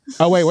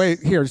Oh wait.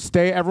 Here,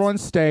 stay. Everyone,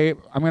 stay.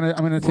 I'm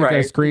gonna take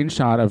a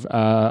screenshot of.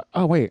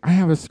 Oh wait, I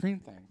have a screen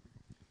thing.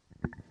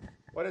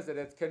 What is it?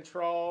 It's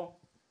Control,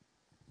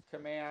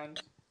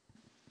 Command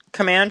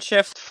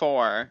Shift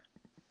 4.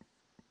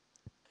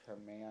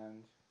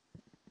 Command,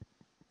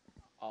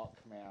 Alt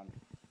Command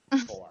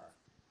 4.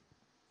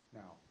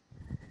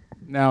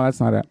 No, that's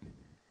not it.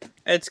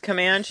 It's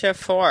Command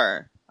Shift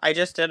 4. I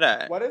just did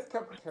it. What is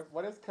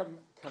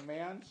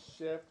Command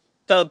Shift?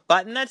 The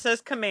button that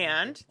says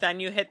Command, then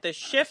you hit the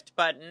Shift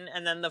button,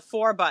 and then the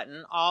 4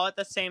 button, all at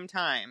the same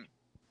time.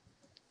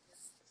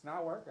 It's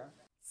not working.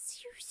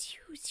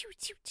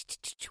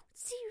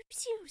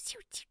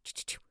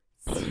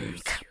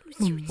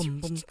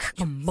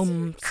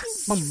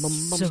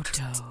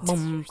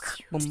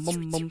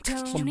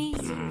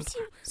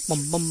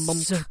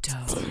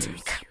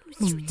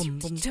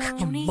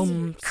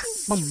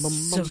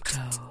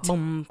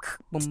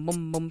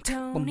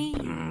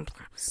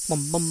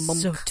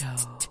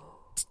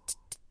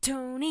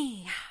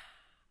 Tony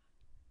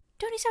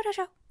Soto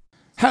Show.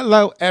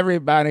 Hello,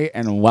 everybody,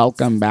 and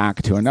welcome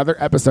back to another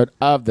episode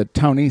of the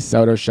Tony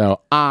Soto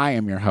Show. I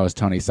am your host,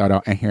 Tony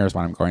Soto, and here's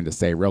what I'm going to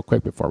say real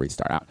quick before we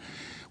start out.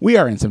 We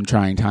are in some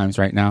trying times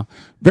right now.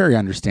 Very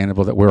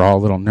understandable that we're all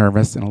a little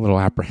nervous and a little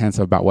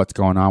apprehensive about what's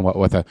going on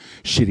with a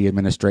shitty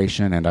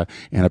administration and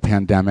a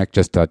pandemic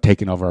just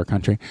taking over our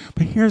country.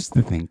 But here's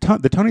the thing.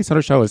 The Tony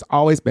Soto Show has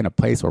always been a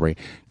place where we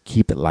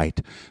keep it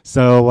light.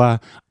 So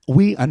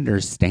we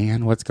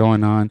understand what's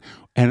going on,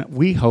 and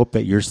we hope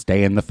that you're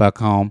staying the fuck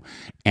home.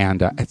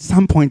 And at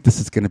some point, this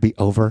is going to be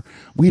over.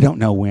 We don't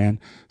know when.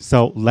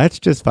 So let's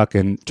just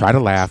fucking try to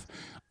laugh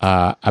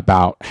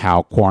about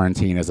how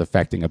quarantine is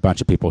affecting a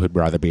bunch of people who'd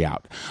rather be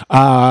out.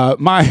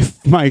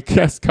 My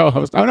guest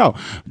co-host,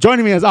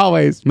 joining me as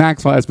always,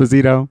 Maxwell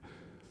Esposito.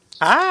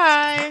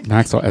 Hi.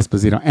 Maxwell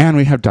Esposito. And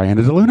we have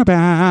Diana DeLuna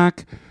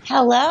back.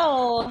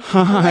 Hello.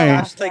 Hi. Oh my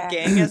gosh, the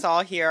gang is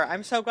all here.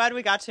 I'm so glad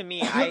we got to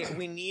meet.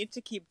 We need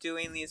to keep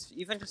doing these,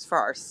 even just for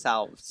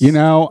ourselves. You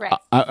know, Right.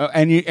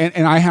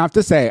 and I have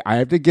to say, I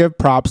have to give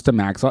props to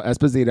Maxwell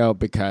Esposito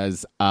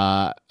because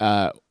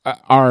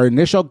our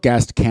initial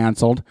guest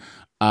canceled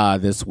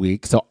this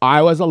week. So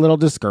I was a little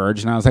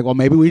discouraged, and I was like, well,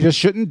 maybe we just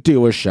shouldn't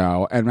do a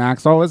show. And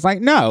Maxwell was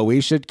like, no,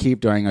 we should keep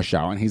doing a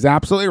show. And he's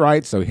absolutely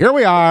right. So here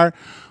we are.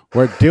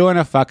 We're doing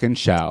a fucking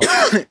show.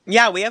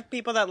 Yeah, we have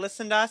people that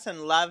listen to us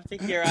and love to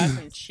hear us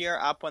and cheer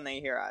up when they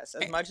hear us,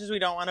 as much as we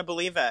don't want to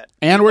believe it.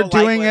 And People we're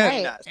doing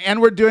listening it. to us.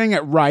 And we're doing it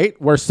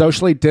right. We're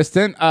socially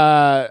distant.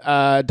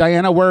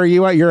 Diana, where are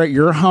you at? You're at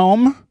your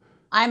home?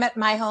 I'm at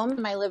my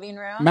home, my living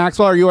room.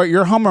 Maxwell, are you at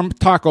your home or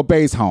Taco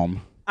Bay's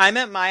home? I'm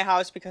at my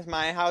house because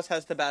my house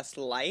has the best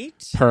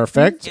light.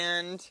 Perfect.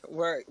 And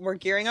we're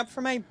gearing up for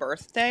my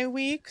birthday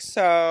week,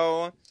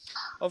 so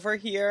over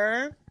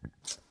here.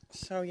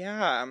 So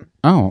yeah.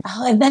 Oh,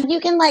 and then you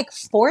can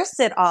force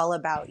it all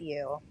about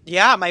you.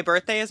 Yeah, my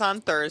birthday is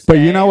on Thursday. but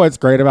you know what's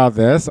great about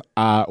this?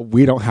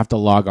 We don't have to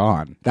log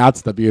on.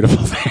 That's the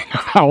beautiful thing.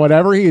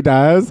 Whatever he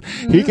does,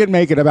 he can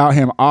make it about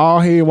him all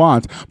he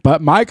wants.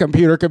 But my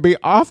computer could be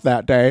off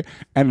that day,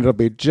 and it'll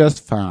be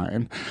just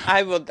fine.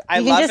 I You love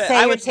can just it. say I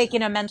you're would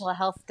taking a mental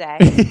health day.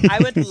 I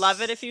would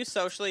love it if you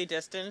socially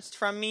distanced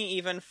from me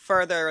even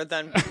further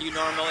than you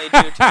normally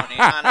do, Tony.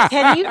 Honestly.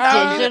 Can you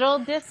digital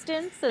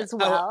distance as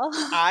well?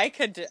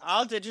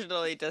 I'll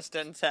digitally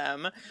distance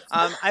him.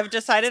 I've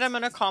decided I'm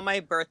going to call my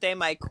birthday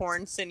my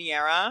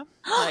Corn-Siniera,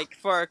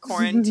 for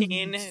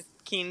quarantine.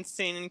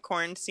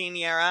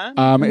 Corn-Siniera.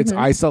 It's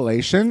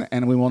isolation,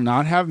 and we will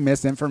not have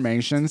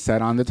misinformation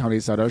said on the Tony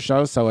Soto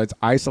Show. So it's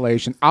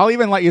isolation. I'll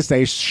even let you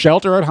say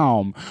shelter at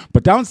home,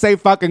 but don't say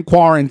fucking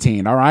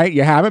quarantine. All right,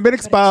 you haven't been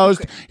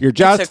exposed. You're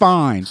just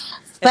fine.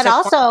 But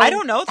also, I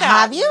don't know that.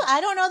 Have you?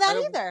 I don't know that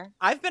either.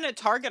 I've been at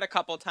Target a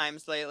couple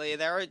times lately.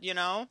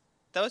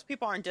 Those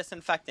people aren't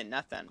disinfecting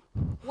nothing.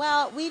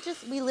 Well, we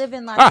live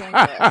in Los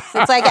Angeles.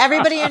 It's like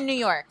everybody in New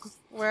York.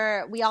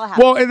 We all have.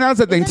 Well, and that's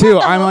the thing Isn't too.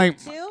 that the I'm hope,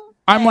 like. too?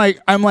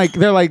 I'm like,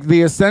 they're like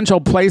the essential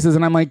places,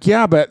 and I'm like,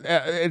 yeah, but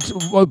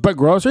but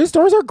grocery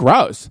stores are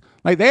gross.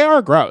 Like, they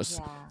are gross.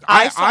 Yeah.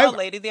 I saw a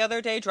lady the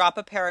other day drop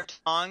a pair of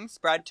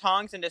bread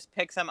tongs, and just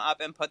picks them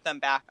up and put them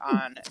back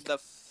on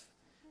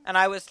and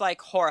I was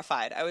like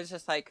horrified. I was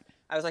like,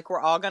 we're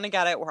all gonna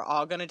get it. We're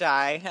all gonna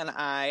die,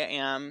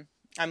 and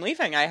I'm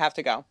leaving. I have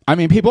to go. I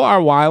mean, people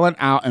are wilding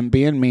out and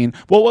being mean.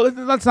 Well,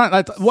 that's not.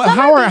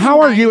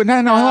 How are you?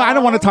 No, I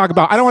don't want to talk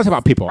about. I don't want to talk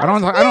about people. I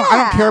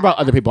don't care about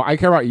other people. I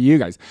care about you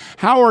guys.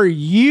 How are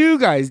you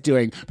guys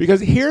doing?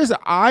 Because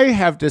I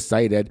have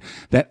decided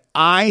that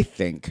I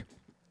think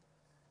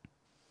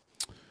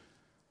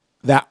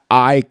that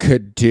I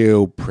could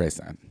do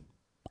prison.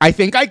 I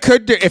think I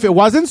could do, if it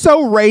wasn't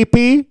so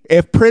rapey,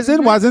 if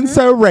prison wasn't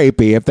so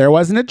rapey, if there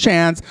wasn't a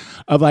chance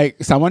of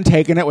someone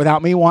taking it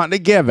without me wanting to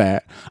give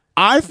it,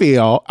 I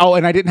feel,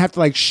 and I didn't have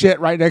to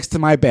shit right next to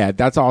my bed.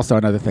 That's also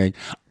another thing.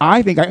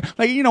 I think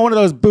one of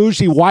those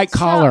bougie white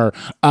collar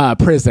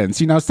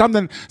prisons,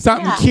 something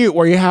cute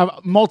where you have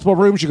multiple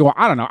rooms. You go,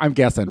 I don't know, I'm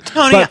guessing.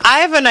 Tony, I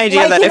have an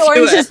idea that if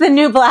Orange is the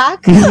New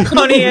Black.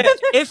 Tony,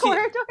 if you,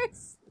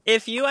 corridors.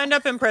 If you end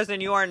up in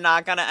prison, you are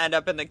not going to end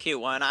up in the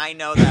cute one. I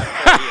know that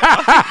for you.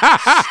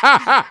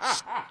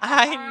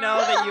 I know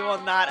that you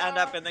will not end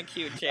up in the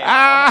cute jail. We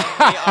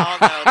all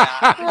know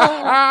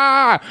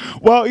that.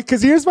 Well,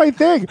 because here's my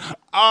thing.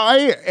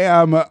 I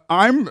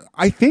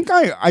think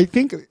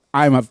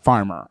I'm a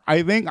farmer.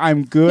 I think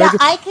I'm good. Yeah,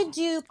 I could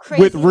do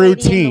crazy with lady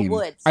routine. in the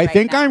woods I right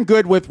think now. I'm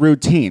good with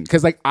routine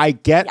because like I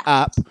get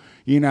up,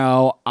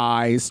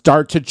 I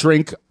start to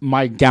drink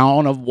my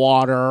gallon of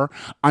water.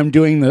 I'm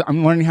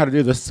learning how to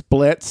do the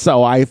split,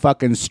 so I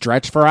fucking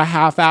stretch for a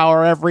half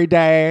hour every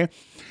day.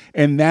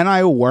 And then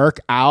I work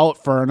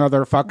out for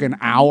another fucking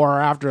hour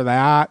after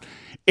that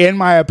in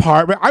my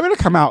apartment. I'm going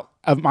to come out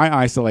of my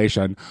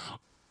isolation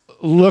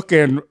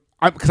looking,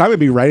 because I would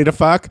be ready to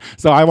fuck.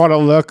 So I want to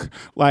look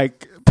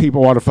like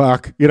people want to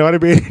fuck. You know what I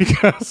mean?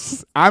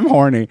 Because I'm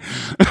horny.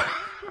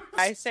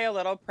 I say a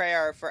little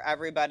prayer for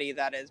everybody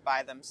that is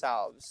by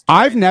themselves.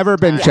 I've never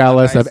been time.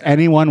 jealous of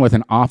anyone with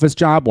an office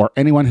job or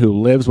anyone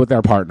who lives with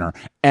their partner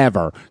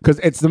ever, because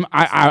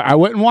I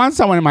wouldn't want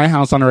someone in my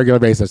house on a regular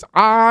basis.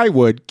 I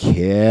would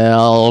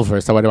kill for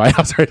someone in my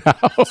house right now.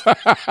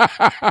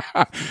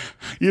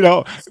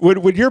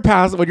 When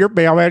your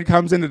mailman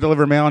comes in to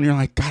deliver mail and you're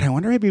like, God, I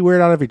wonder if he'd be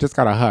weird out if he just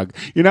got a hug.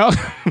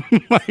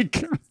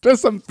 Like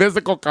just some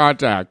physical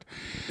contact.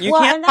 You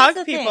Well, can't and that's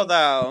hug the people thing.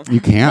 though. You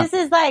can't.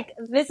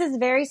 This is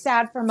very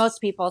sad for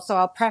most people, so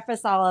I'll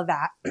preface all of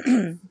that.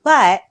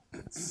 But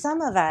some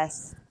of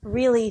us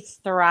really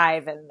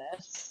thrive in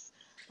this.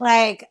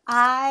 Like,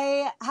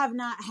 I have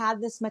not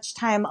had this much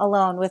time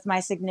alone with my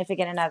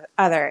significant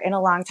other in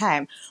a long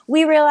time.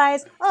 We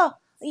realize,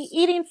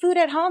 eating food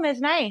at home is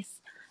nice.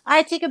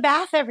 I take a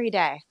bath every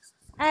day.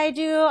 I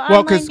do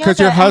Well, because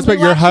your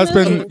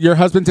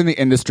husband's in the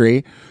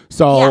industry,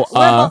 so yes,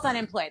 we're both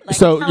unemployed. Like,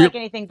 so it's not like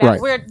anything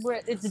bad. right.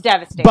 It's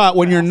devastating. But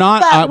when you're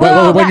not,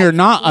 when you're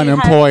not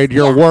unemployed,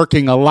 you're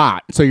working a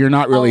lot, so you're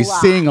not really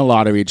seeing a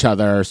lot of each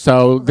other.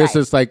 So this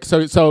is like, so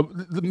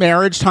the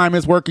marriage time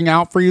is working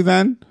out for you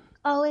then.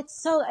 Oh, it's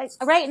so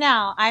right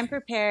now. I'm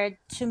prepared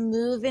to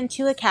move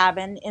into a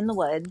cabin in the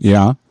woods.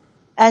 Yeah.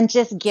 And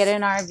just get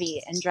an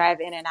RV and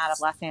drive in and out of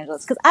Los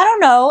Angeles. Because I don't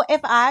know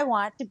if I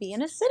want to be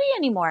in a city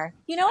anymore.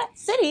 You know what?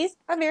 Cities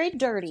are very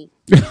dirty.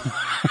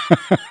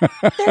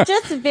 They're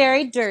just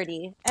very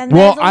dirty. And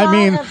there's a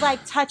lot of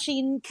like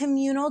touching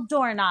communal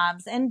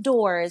doorknobs and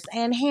doors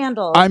and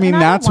handles. I mean,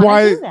 that's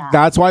why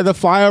the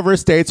flyover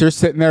states are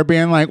sitting there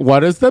being like,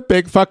 what is the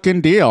big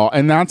fucking deal?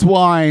 And that's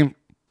why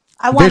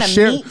I want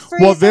a meat freezer.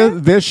 Well,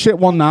 this shit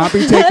will not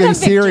be taken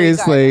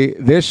seriously.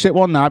 This shit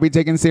will not be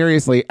taken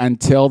seriously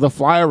until the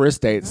flyover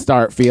states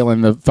start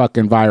feeling the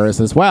fucking virus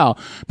as well.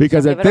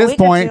 Because at this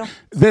point,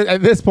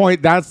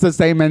 that's the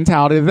same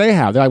mentality that they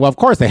have. They're like, well, of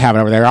course they have it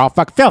over there. They're all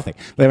fucking filthy.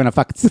 They live in a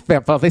fucking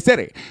filthy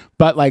city.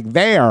 But like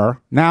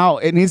now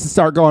it needs to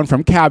start going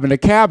from cabin to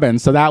cabin.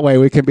 So that way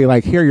we can be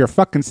like, here, your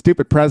fucking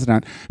stupid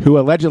president who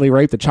allegedly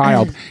raped a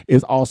child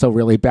is also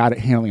really bad at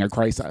handling a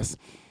crisis.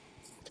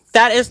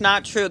 That is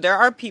not true. There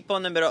are people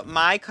in the middle.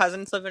 My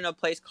cousins live in a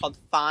place called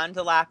Fond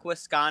du Lac,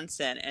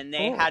 Wisconsin, and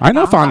they had I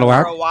know Fond du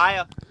Lac for a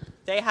while.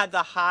 They had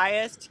the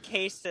highest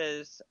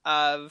cases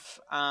of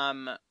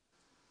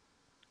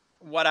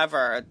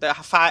whatever. The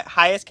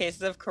highest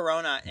cases of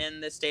corona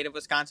in the state of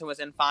Wisconsin was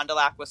in Fond du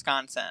Lac,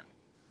 Wisconsin.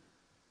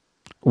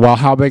 Well,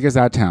 how big is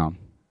that town?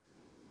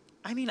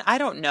 I mean, I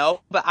don't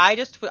know, but I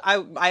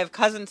have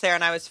cousins there,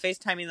 and I was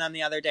FaceTiming them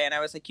the other day, and I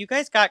was like, you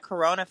guys got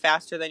corona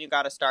faster than you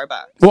got a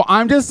Starbucks. Well,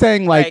 I'm just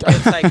saying, like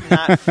it's like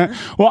not.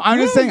 Well,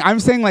 I'm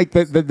saying, like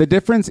the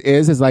difference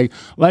is like,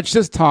 let's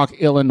just talk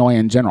Illinois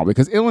in general,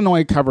 because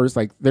Illinois covers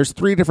like, there's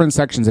 3 different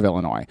sections of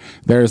Illinois.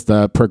 There's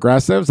the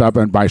progressives up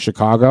by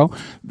Chicago.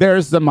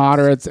 There's the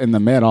moderates in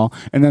the middle,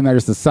 and then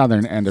there's the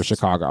southern end of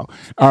Chicago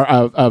or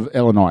of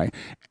Illinois.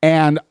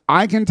 And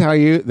I can tell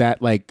you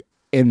that like,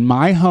 in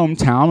my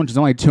hometown, which is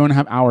only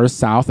 2.5 hours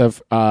south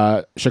of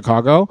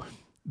Chicago,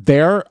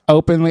 there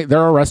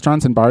are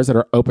restaurants and bars that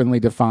are openly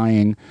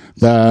defying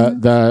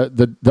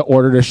the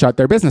order to shut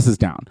their businesses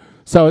down.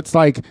 So it's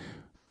like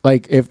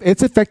if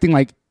it's affecting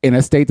like in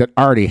a state that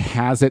already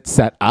has it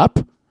set up,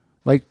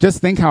 like just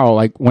think how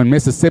like when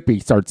Mississippi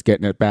starts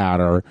getting it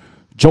bad, or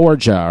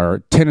Georgia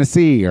or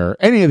Tennessee or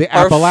any of the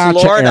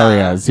Appalachia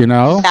areas, you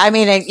know? I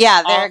mean,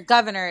 their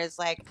governor is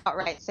like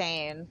outright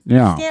saying,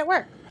 stay at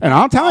work. And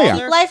I'll tell you.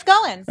 Keep life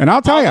going. And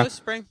I'll tell you.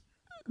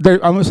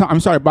 I'm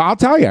sorry, but I'll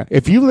tell you.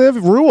 If you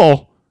live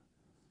rural,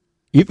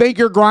 you think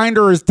your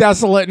grinder is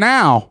desolate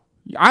now.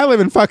 I live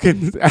in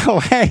fucking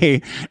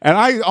L.A., and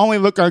I only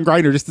look on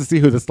Grindr just to see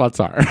who the sluts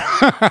are.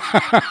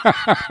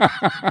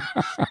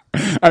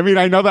 I mean,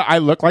 I know that I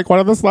look like one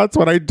of the sluts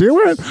when I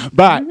do it,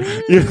 but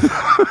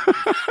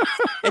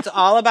It's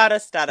all about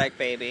aesthetic,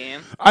 baby.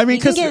 I mean,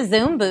 You can because get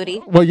Zoom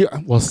booty.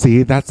 well,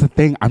 see, that's the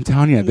thing. I'm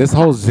telling you, this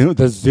whole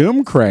the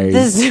Zoom craze.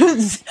 The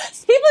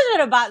Zooms. People should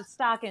have bought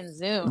stock in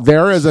Zoom.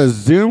 There is a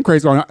Zoom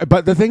craze going on,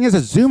 but the thing is,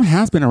 that Zoom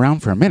has been around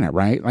for a minute,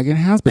 right? Like it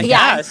has been.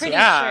 Yeah, Yes, I'm pretty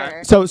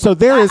yeah. sure. So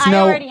there is I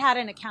no. already had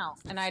an account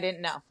and I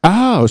didn't know.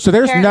 Oh, so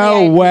there's Apparently no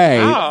I did. way.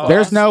 Oh.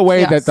 There's no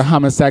way Yes. that the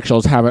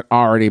homosexuals haven't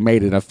already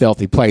made it a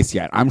filthy place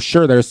yet. I'm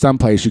sure there's some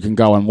place you can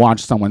go and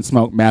watch someone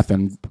smoke meth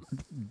and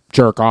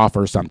jerk off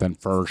or something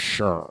for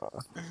sure.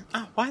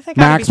 Oh, why they gotta be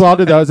Maxwell,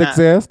 do smoking those meth?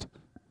 exist?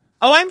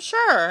 Oh, I'm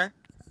sure.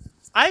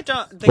 I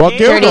don't. The Well, gays,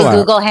 Google Dirty it.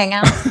 Google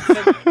hangout.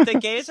 the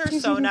gays are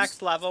so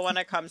next level when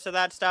it comes to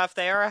that stuff.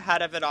 They are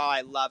ahead of it all.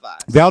 I love us.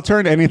 They'll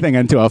turn anything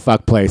into a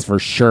fuck place for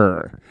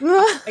sure.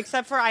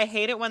 Except for I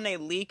hate it when they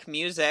leak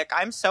music.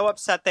 I'm so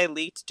upset they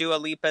leaked Dua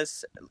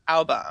Lipa's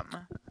album.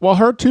 Well,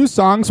 her 2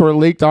 songs were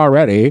leaked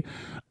already.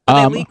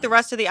 They leaked the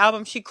rest of the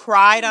album. She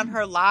cried on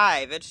her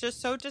live. It's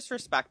just so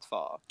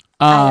disrespectful.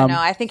 I don't know.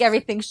 I think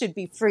everything should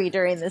be free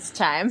during this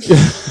time.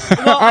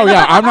 Oh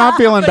yeah, I'm not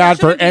feeling But it bad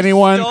for shouldn't be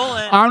anyone.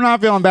 stolen. I'm not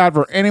feeling bad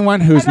for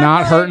anyone who's I'm not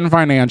not feeling- hurting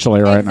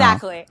financially right now.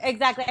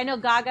 Exactly. I know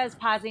Gaga's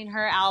pausing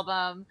her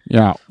album.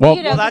 Yeah. Well,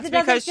 You know, Well, because that's it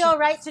doesn't because feel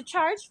right to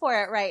charge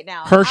for it right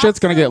now. her shit's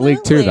gonna get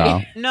leaked too, though.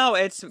 Absolutely. No,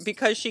 it's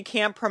because she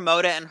can't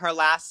promote it, and her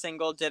last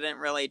single didn't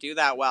really do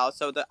that well.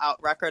 So the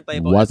record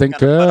label Wasn't isn't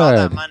gonna put all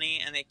that good.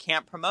 money, and they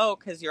can't promote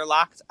because you're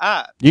locked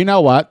up. You know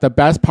what? The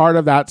best part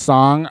of that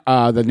song,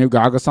 the new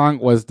Gaga song,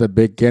 was the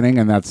beginning,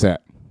 and that's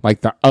it.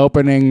 Like the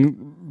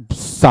opening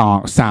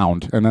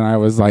sound, and then I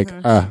was like,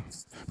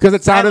 because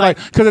it sounded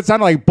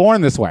like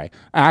 "Born This Way."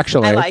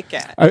 Actually, I like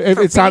it.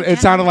 It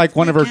sounded like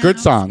one of her good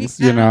songs,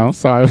 you know.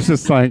 So I was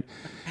just like,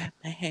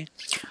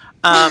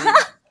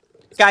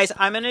 Guys,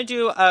 I'm gonna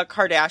do a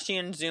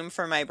Kardashian Zoom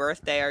for my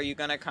birthday. Are you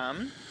gonna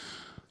come?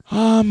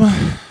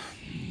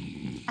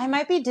 I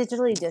might be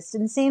digitally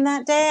distancing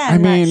that day. I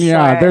mean,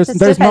 yeah, there's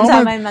depends on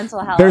moments. my mental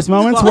health. There's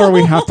moments where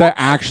we have to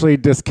actually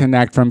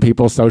disconnect from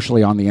people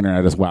socially on the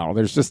internet as well.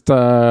 There's just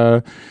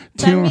Send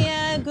too. me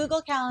a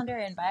Google Calendar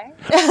invite.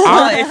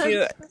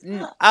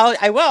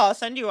 I'll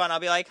send you one. I'll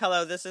be like,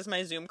 "Hello, this is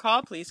my Zoom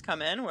call. Please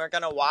come in. We're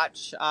gonna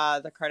watch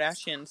the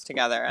Kardashians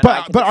together." And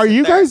I can But just are sit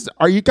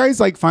you there. guys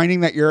like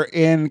finding that you're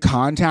in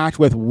contact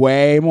with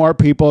way more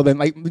people than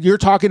like you're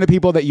talking to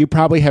people that you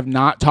probably have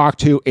not talked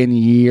to in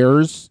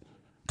years?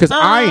 Because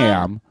I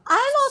am.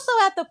 I'm also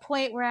at the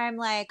point where I'm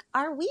like,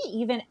 are we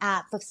even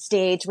at the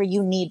stage where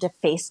you need to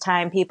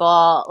FaceTime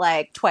people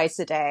like twice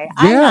a day?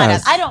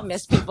 Yes. I don't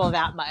miss people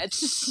that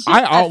much.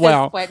 I- at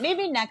well- this point.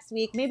 Maybe next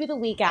week, maybe the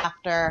week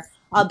after,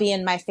 I'll be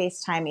in my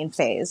FaceTiming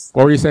phase,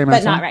 What were you saying, but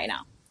Maxwell? not right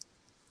now.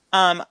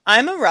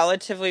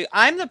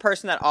 I'm the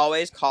person that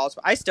always calls.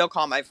 I still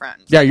call my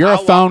friends. Yeah, you're I'll a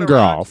walk phone girl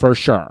around. for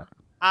sure.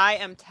 I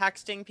am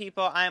texting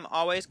people. I'm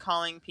always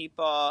calling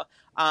people.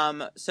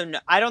 So no,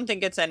 I don't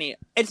think it's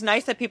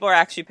nice that people are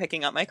actually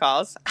picking up my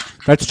calls.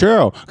 That's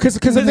true. Because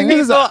the thing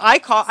is,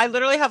 I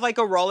literally have like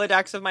a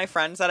Rolodex of my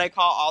friends that I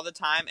call all the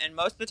time, and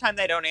most of the time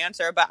they don't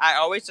answer, but I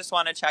always just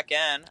want to check in.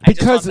 I just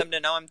Because- want them to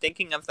know I'm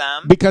thinking of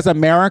them. because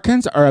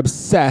Americans are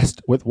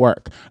obsessed with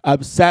work.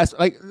 Obsessed,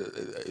 like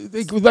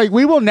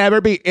we will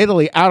never be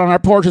Italy out on our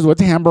porches with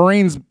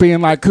tambourines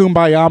being like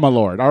 "Kumbaya, my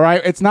lord." All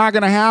right, it's not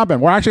going to happen.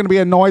 We're actually going to be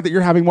annoyed that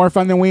you're having more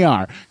fun than we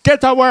are. Get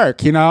to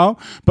work, you know.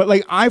 But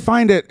like I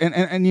find it,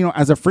 and you know,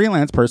 as a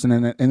freelance person,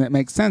 and it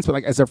makes sense. But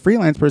like as a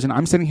freelance person,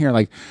 I'm sitting here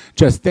like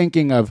just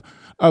thinking of,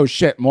 oh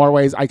shit, more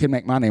ways I can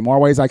make money, more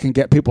ways I can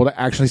get people to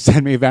actually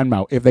send me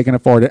Venmo if they can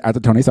afford it at the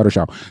Tony Soto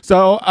Show.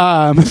 So,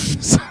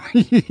 so,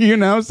 you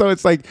know, so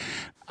it's like,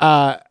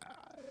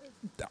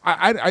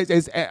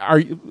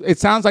 it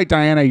sounds like,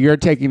 Diana, you're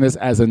taking this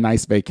as a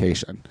nice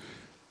vacation.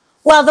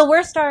 Well, the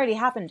worst already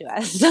happened to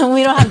us.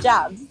 We don't have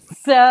jobs.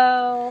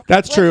 So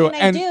That's true. What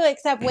can I do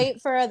except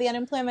wait for the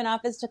unemployment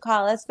office to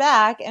call us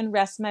back and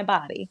rest my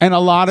body? And a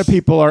lot of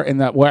people are in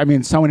that. Well, I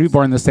mean, so many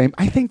people are in the same.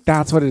 I think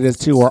that's what it is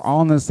too. We're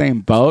all in the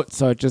same boat,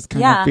 so it just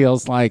kind of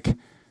feels like,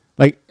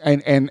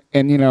 and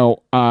you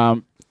know,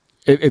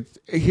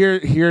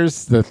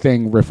 here's the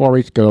thing. Before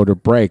we go to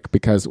break,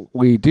 because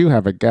we do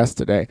have a guest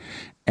today,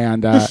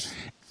 and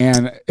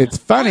and it's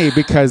funny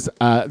because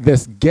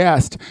this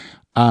guest.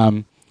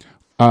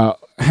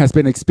 Has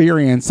been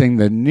experiencing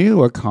the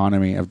new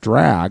economy of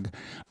drag,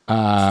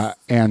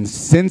 and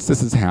since this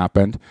has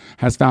happened,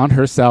 has found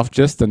herself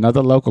just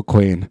another local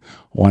queen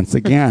once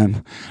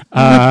again,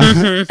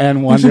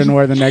 and wondering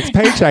where the next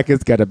paycheck is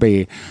going to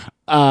be.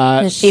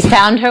 She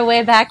found her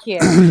way back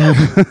here.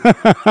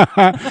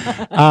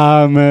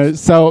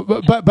 So,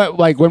 but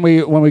like when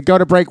we go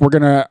to break, we're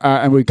gonna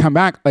and we come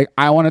back. Like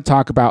I want to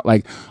talk about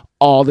like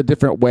all the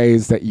different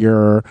ways that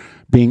you're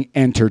being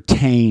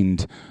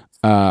entertained.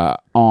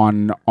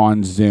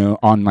 On Zoom,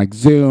 on like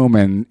Zoom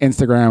and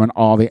Instagram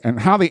and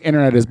how the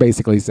internet is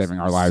basically saving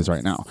our lives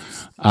right now.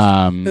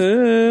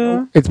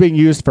 It's being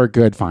used for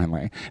good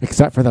finally,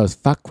 except for those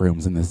fuck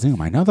rooms in the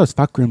Zoom. I know those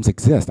fuck rooms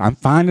exist. I'm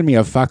finding me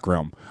a fuck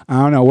room. I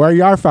don't know where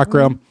you are, fuck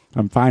room.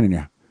 I'm finding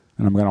you,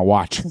 and I'm gonna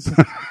watch.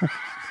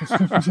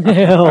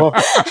 No.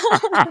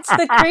 It's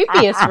the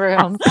creepiest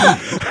room.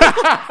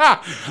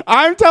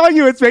 I'm telling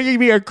you, it's making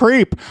me a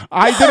creep.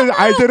 I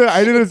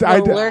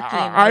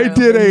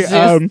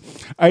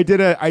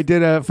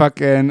did a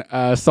fucking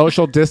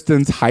social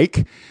distance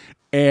hike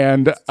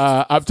and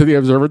up to the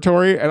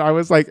observatory, and I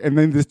was like, and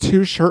then these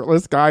two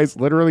shirtless guys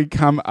literally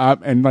come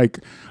up and like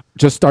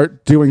just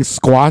start doing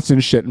squats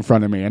and shit in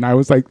front of me, and I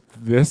was like,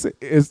 this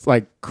is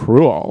like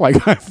cruel.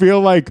 Like I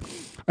feel like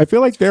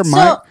there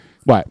might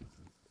what.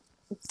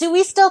 Do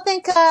we still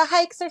think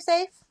hikes are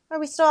safe? Are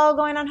we still all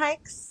going on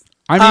hikes?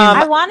 I mean,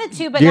 I wanted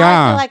to, but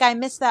now I feel like I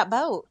missed that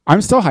boat.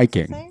 I'm still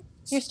hiking.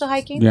 You're still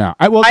hiking? Yeah.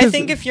 I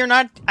think if you're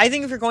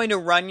going to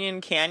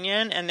Runyon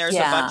Canyon and there's a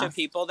bunch of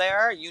people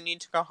there, you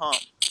need to go home.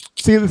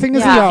 See, the thing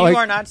is, if you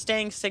are not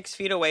staying 6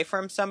 feet away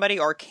from somebody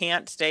or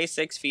can't stay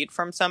 6 feet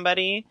from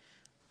somebody,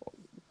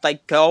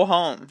 like, go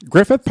home.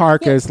 Griffith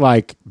Park is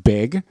like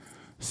big.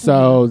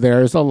 So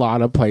there's a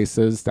lot of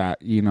places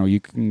that, you know, you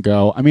can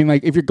go. I mean,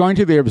 like if you're going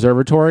to the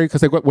observatory,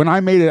 because like when I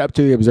made it up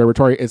to the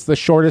observatory, it's the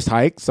shortest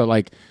hike. So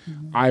like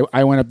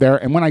I went up there,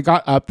 and when I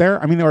got up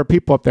there, I mean, there were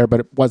people up there,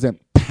 but it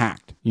wasn't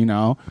packed, you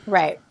know?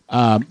 Right.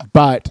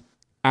 But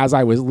as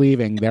I was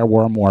leaving, there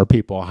were more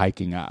people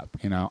hiking up,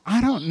 you know?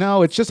 I don't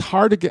know. It's just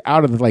hard to get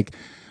out of the like,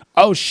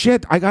 oh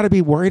shit, I got to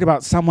be worried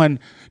about someone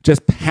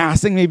just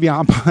passing me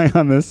by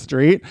on the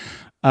street.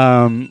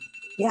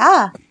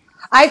 Yeah.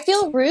 I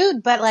feel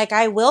rude, but like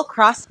I will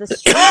cross the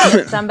street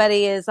if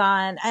somebody is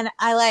on, and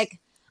I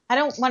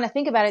don't want to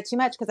think about it too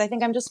much because I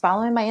think I'm just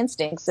following my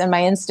instincts, and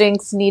my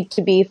instincts need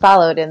to be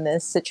followed in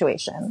this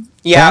situation.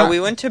 Yeah, we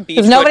went to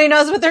Beachwood. Nobody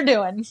knows what they're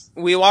doing.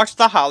 We watched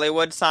the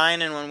Hollywood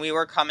sign, and when we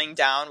were coming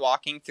down,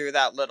 walking through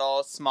that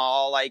little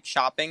small like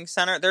shopping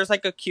center, there's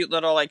like a cute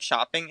little like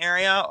shopping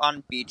area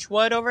on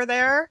Beachwood over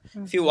there.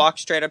 Mm-hmm. If you walk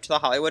straight up to the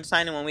Hollywood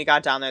sign, and when we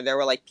got down there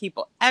were like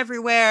people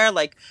everywhere.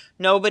 Like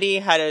nobody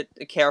had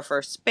a care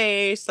for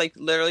space. Like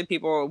literally,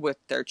 people were with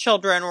their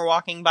children were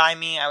walking by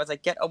me. I was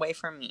like, get away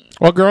from me.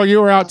 Well, girl,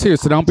 you were out too,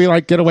 so don't be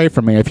like, get away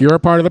from me. If you're a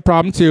part of the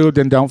problem too,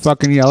 then don't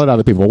fucking yell at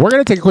other people. We're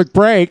gonna take a quick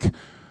break.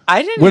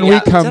 I didn't. When we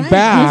come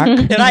back,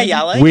 did I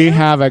yell at we you?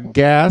 have a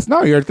guest.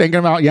 No, you're thinking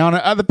about yelling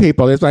at other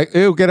people. It's like,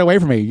 ooh, get away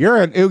from me. You're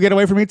an ooh, get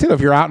away from me too.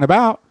 If you're out and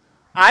about.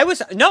 I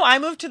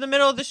moved to the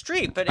middle of the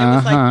street, but it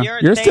was like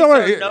you're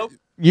still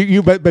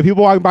but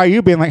people walking by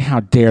you being like,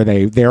 how dare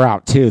they? They're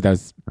out too.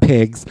 Those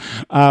pigs.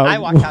 I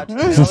walked out to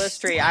the middle of the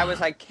street. I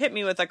was like, hit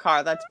me with a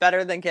car. That's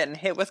better than getting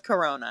hit with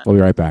Corona. We'll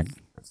be right back.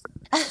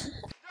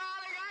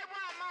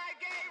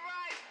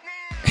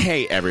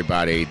 Hey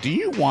everybody, do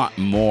you want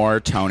more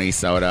Tony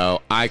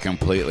Soto? I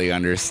completely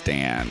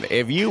understand.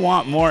 If you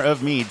want more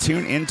of me,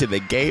 tune into the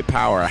Gay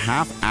Power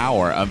Half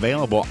Hour,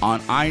 available on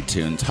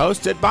iTunes,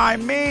 hosted by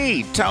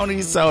me,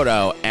 Tony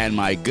Soto, and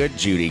my good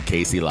Judy,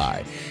 Casey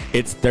Lai.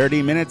 It's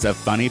 30 minutes of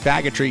funny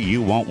faggotry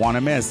you won't want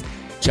to miss.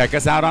 Check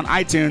us out on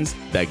iTunes,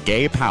 the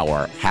Gay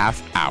Power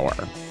Half Hour.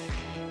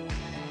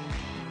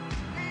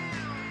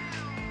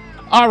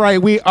 All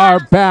right, we are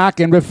back,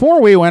 and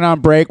before we went on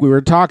break, we were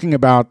talking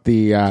about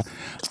the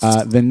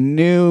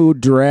new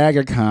drag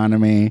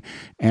economy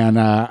and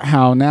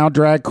how now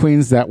drag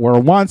queens that were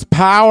once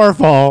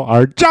powerful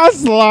are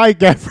just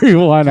like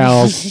everyone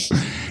else.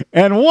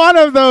 And one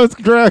of those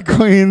drag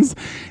queens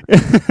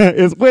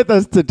is with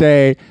us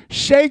today.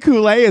 Shea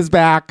Coulee is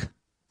back.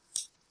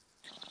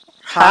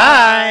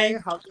 Hi.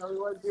 How's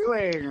everyone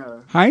doing?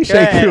 Hi,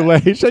 Shea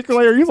Coulee. Shea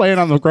Coulee, are you laying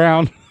on the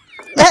ground?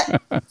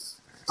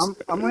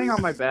 I'm laying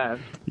on my bed.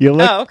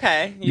 Oh,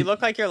 okay. You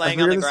look like you're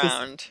laying on the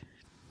ground.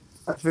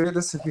 I figured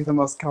this would be the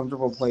most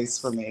comfortable place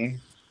for me.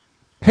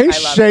 Hey,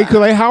 Shea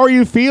Coulee, how are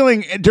you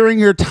feeling during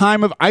your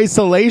time of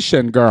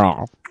isolation,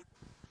 girl?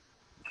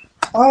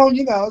 Oh,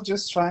 you know,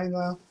 just trying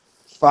to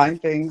find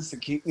things to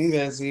keep me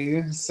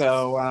busy.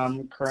 So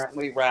I'm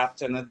currently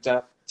wrapped in a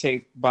duct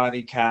tape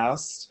body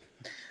cast.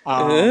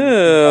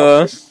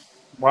 Ooh.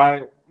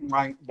 Why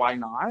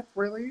not,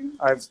 really?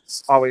 I've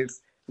always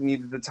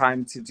needed the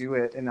time to do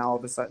it, and all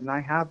of a sudden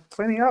I have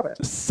plenty of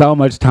it. So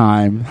much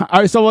time.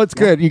 All right, so what's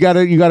good? You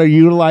gotta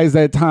utilize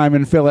that time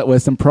and fill it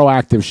with some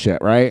proactive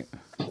shit, right?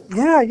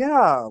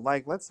 Yeah.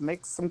 Like, let's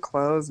make some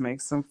clothes,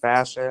 make some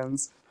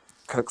fashions,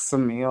 cook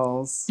some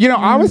meals. You know,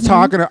 I was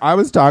talking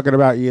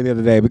about you the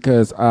other day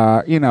because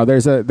you know,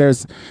 there's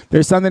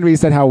something to be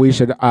said how we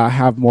should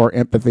have more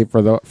empathy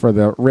for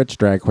the rich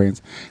drag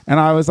queens. And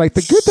I was like,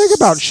 the good thing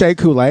about Shea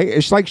Coulee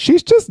is like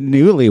she's just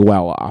newly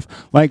well off.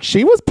 Like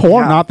she was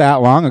poor not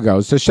that long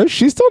ago, so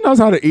she still knows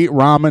how to eat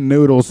ramen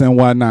noodles and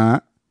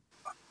whatnot.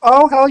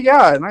 Oh hell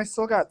yeah! And I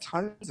still got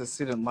tons of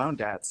student loan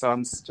debt, so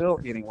I'm still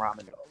eating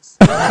ramen noodles.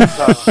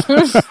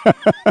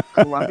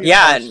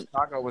 Columbia,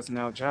 Chicago was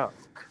no joke.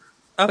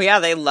 Oh, yeah,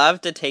 they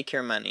love to take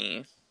your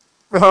money.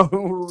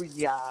 Oh,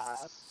 yeah.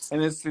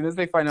 And as soon as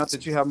they find out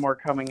that you have more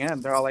coming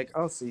in, they're all like,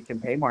 oh, so you can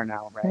pay more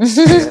now, right?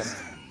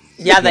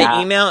 Yeah,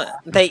 Yeah.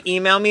 they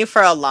email me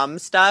for alum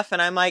stuff,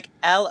 and I'm like,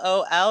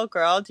 LOL,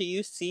 girl, do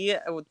you see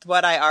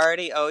what I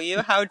already owe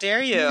you? How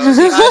dare you?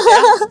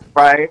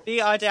 Right.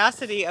 The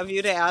audacity of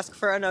you to ask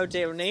for a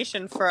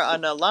donation for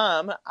an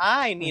alum.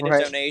 I need a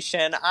Right.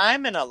 donation.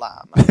 I'm an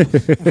alum.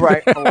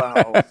 Right.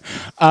 Hello.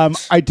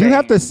 I do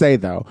have to Same. say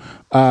though,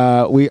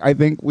 I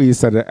think we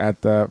said it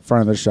at the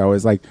front of the show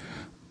is like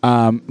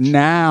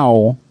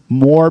now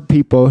more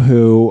people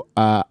who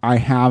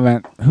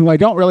who I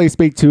don't really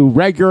speak to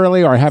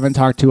regularly or I haven't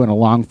talked to in a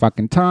long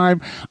fucking time.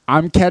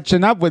 I'm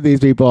catching up with these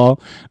people,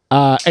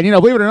 and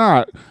believe it or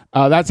not,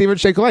 that's even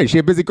Shea Coulee. She's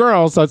a busy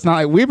girl, so it's not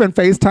like we've been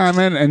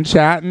FaceTiming and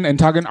chatting and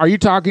talking. Are you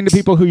talking to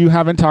people who you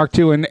haven't talked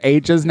to in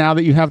ages now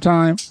that you have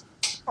time?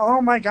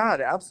 Oh my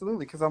God,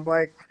 absolutely. Because I'm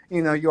like,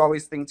 you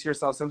always think to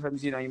yourself,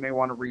 sometimes, you may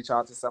want to reach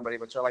out to somebody,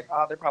 but you're like,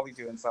 oh, they're probably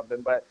doing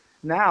something. But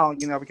now,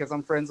 because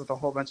I'm friends with a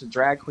whole bunch of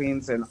drag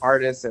queens and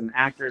artists and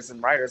actors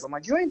and writers, I'm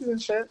like, you ain't doing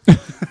shit.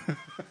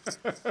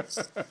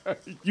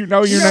 You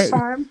know, You got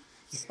time.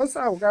 What's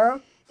up,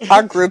 girl?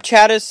 Our group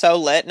chat is so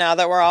lit now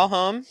that we're all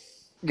home.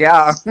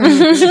 Yeah.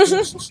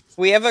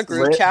 We have a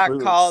group Lit chat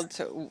boots. called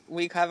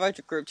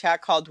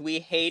We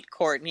Hate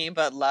Courtney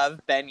but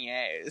Love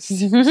Beignets.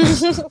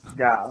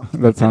 Yeah.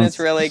 That And it's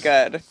really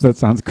good. That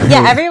sounds great.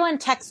 Yeah, everyone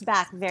texts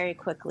back very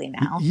quickly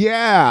now.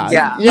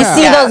 Yeah. You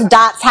see those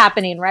dots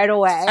happening right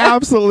away.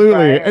 Absolutely.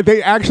 Right.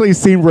 They actually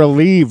seem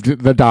relieved,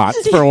 the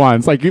dots, for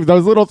once. Like,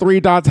 those little 3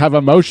 dots have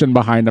emotion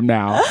behind them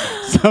now.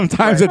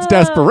 Sometimes it's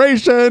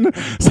desperation.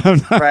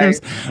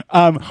 Sometimes...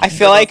 I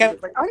feel like I'm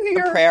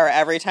here. a prayer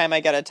every time I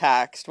get a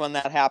text when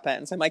that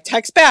happens. I'm like,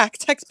 text back.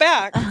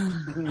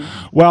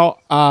 Well,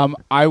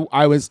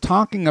 I was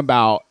talking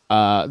about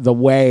the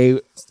way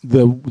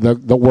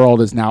the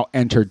world is now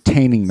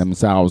entertaining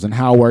themselves and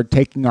how we're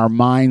taking our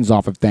minds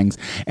off of things.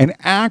 And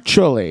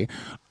actually,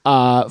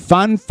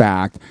 fun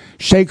fact,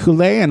 Shea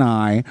Coulee and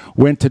I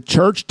went to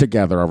church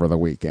together over the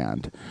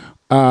weekend.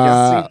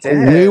 Yes, we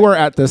did. We were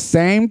at the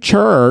same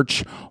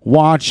church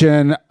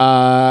watching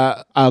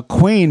a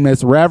queen,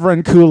 Miss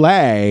Reverend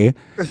Coulee,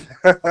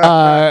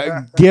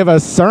 give a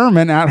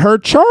sermon at her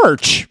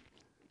church.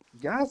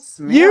 Yes,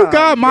 ma'am. You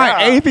got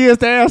my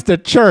atheist ass to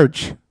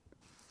church.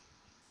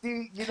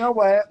 See, you know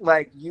what?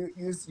 Like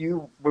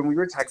you when we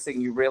were texting,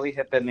 you really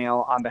hit the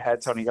nail on the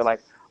head, Tony. You're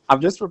like,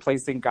 I'm just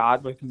replacing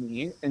God with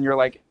me, and you're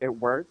like, it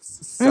works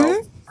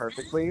so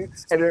perfectly,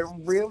 and it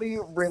really,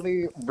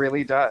 really,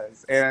 really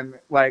does. And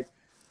like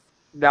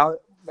now,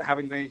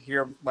 having to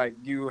hear like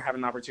you have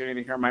an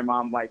opportunity to hear my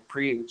mom like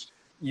preach.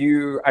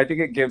 I think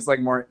it gives like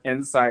more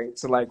insight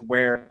to like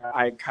where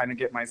I kind of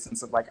get my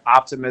sense of like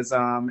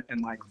optimism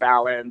and like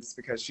balance,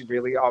 because she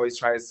really always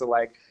tries to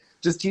like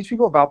just teach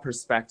people about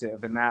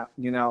perspective, and that,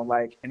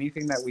 like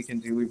anything that we can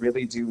do, we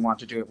really do want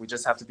to do it. We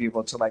just have to be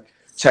able to like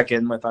check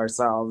in with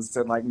ourselves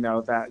and like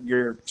know that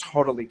you're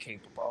totally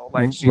capable.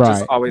 Like she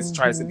just always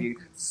tries to be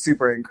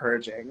super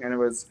encouraging, and it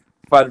was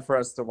fun for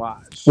us to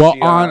watch. Well,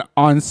 She,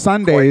 on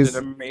Sundays,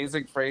 an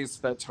amazing phrase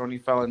that Tony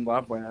fell in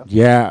love with.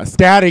 yes,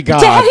 Daddy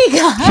God. Daddy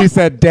God. She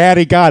said,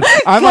 "Daddy God."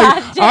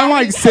 I'm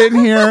like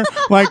sitting here,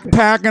 like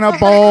packing a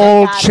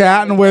bowl,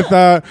 chatting with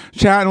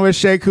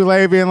Shea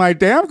Coulee, being like,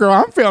 "Damn, girl,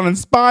 I'm feeling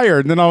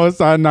inspired." And then all of a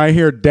sudden, I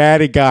hear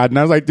 "Daddy God," and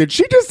I was like, "Did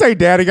she just say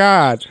Daddy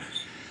God?"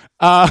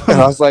 And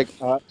I was like,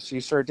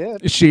 she sure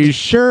did. She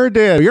sure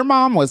did. Your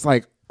mom was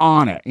like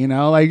on it,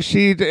 like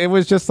it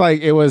was just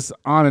like it was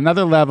on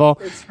another level.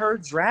 It's her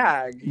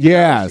drag.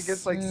 Yes. She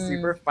gets like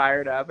super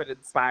fired up and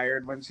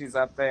inspired when she's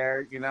up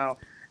there,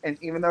 and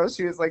even though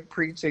she was like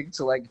preaching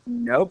to like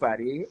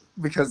nobody,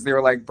 because they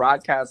were like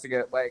broadcasting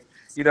it, like,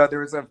 there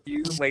was a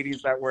few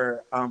ladies that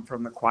were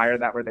from the choir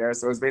that were there,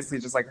 so it was basically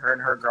just like her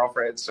and her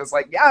girlfriends, just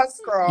like,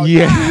 yes, girl,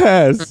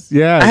 yes.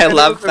 I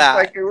love that.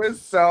 Like it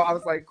was so, I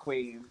was like,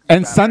 queen.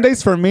 And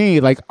Sundays for me,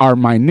 like, are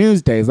my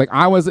news days. Like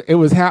it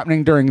was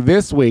happening during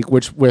this week,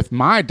 which with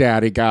my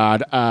daddy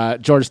God,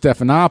 George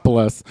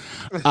Stephanopoulos.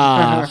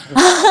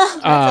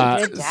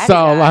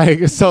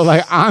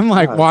 So I'm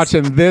like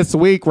watching this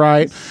week,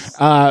 right?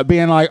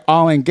 Being like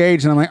all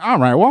engaged, and I'm like, all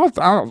right, well,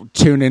 I'll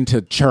tune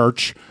into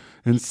church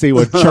and see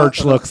what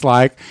church looks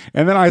like.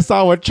 And then I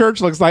saw what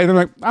church looks like, and I'm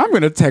like, I'm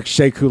going to text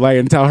Shea Coulee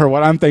and tell her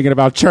what I'm thinking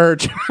about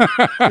church.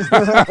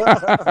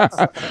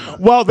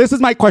 Well, this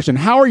is my question.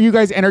 How are you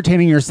guys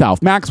entertaining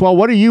yourself? Maxwell,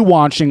 what are you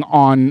watching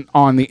on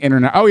the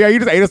internet? Oh, yeah, you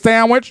just ate a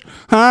sandwich?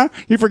 Huh?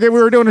 You forget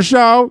we were doing a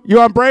show?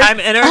 You on break?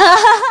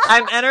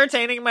 I'm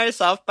entertaining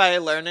myself by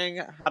learning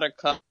how to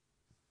cook.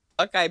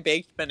 I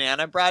baked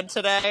banana bread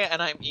today,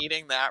 and I'm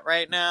eating that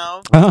right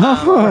now.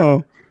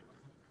 Oh.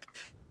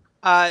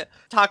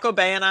 Taco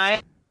Bay and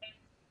I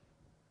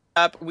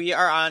we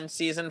are on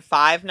season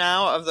 5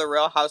 now of The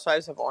Real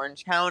Housewives of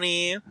Orange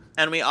County,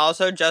 and we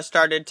also just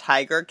started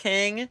Tiger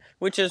King,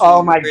 which is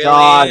oh my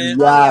god, yes,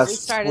 yeah, we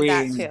started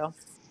that too.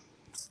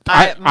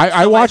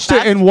 I watched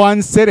it in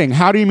one sitting.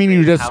 How do you mean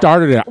you just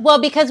started it? Well,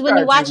 because when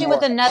you watch it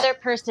with another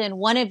person,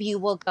 one of you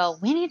will go,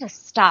 "We need to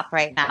stop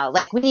right now.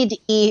 Like, we need to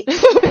eat.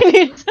 We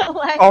need to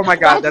like." Oh my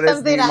God, that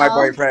is me and my else.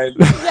 boyfriend.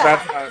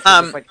 That's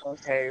us. It's like,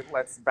 okay,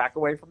 let's back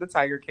away from the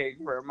Tiger King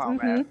for a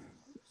moment.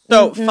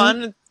 So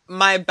fun.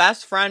 My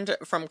best friend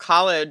from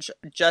college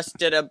just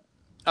did a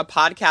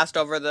podcast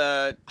over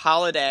the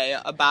holiday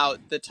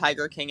about the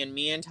Tiger King, and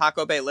me and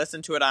Taco Bay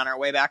listened to it on our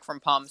way back from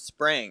Palm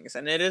Springs,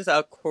 and it is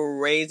a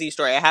crazy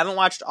story. I haven't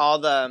watched all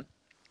the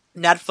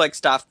Netflix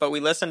stuff, but we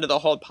listened to the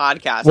whole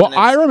podcast. Well,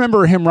 I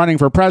remember him running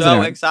for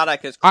president. So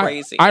Exotic is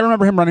crazy. I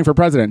remember him running for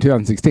president in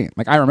 2016.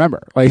 Like, I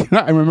remember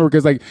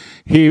because like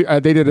they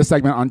did a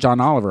segment on John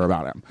Oliver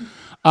about him.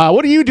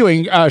 What are you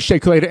doing, Shea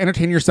Coulee, to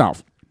entertain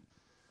yourself?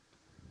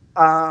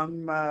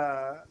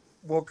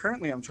 Well,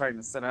 currently I'm trying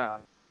to sit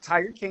up.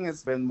 Tiger King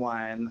has been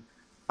one.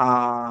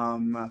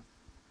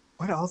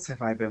 What else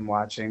have I been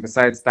watching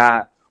besides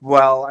that?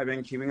 Well, I've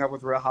been keeping up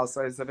with Real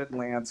Housewives of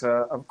Atlanta,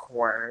 of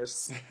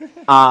course.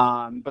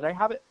 But I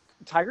haven't.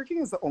 Tiger King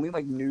is the only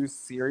like new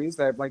series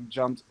that I've like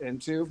jumped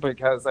into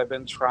because I've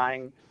been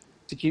trying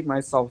to keep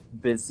myself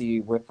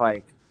busy with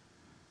like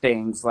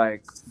things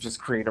like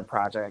just creative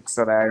projects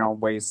so that I don't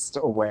waste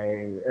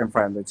away in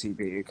front of the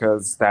TV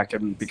because that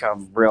can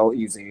become real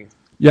easy.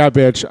 Yeah,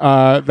 bitch.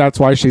 That's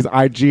why she's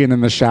IGing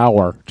in the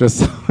shower.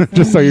 Just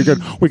so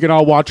we can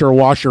all watch her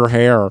wash her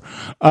hair.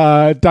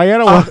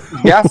 Diana.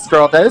 Yes,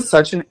 girl. That is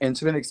such an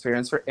intimate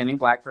experience for any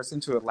Black person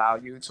to allow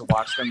you to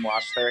watch them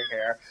wash their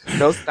hair.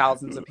 Those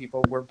thousands of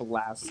people were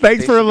blessed.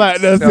 Thanks for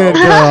letting us in,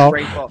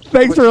 girl.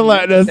 Thanks for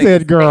letting us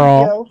in,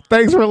 girl.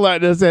 Thanks for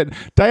letting us in.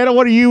 Diana,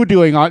 what are you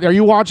doing? Are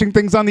you watching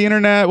things on the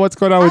internet? What's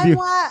going on with you?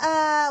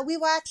 We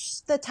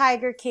watched The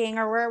Tiger King,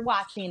 or we're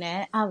watching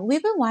it.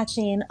 We've been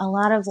watching a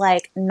lot of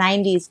like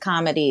 90s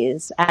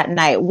comedies at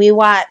night. We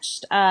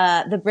watched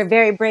the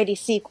Very Brady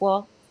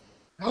sequel.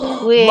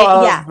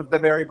 Love the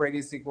Very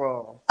Brady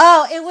sequel.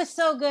 Oh, it was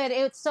so good.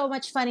 It was so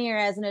much funnier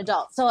as an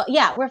adult. So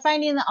yeah, we're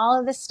finding that all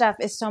of this stuff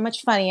is so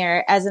much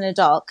funnier as an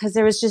adult because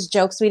there was just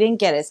jokes we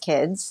didn't get as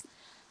kids.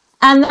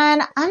 And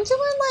then I'm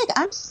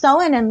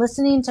sewing and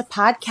listening to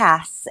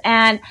podcasts,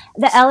 and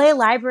the LA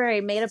Library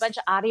made a bunch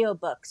of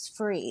audiobooks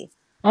free.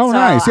 Oh, so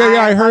nice.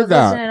 Yeah, I heard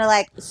that. Listening to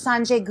like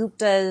Sanjay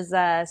Gupta's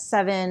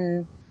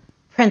 7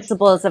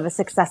 Principles of a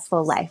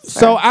Successful Life.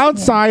 So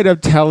outside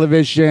of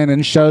television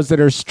and shows that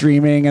are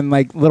streaming and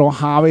like little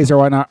hobbies or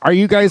whatnot, are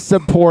you guys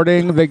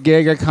supporting the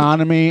gig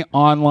economy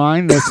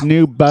online? This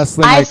new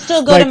bustling. I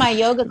still go to my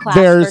yoga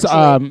class.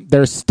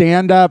 There's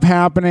stand up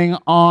happening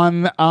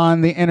on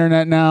the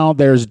internet now.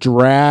 There's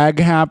drag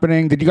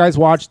happening. Did you guys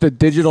watch the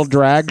Digital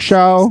Drag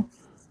Show?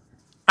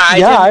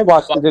 I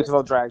watched the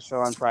Digital Drag Show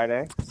on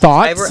Friday.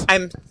 Thoughts?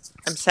 I'm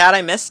sad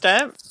I missed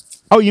it.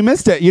 Oh, you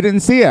missed it. You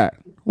didn't see it.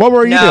 What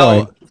were you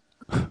doing?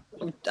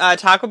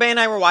 Taco Bay and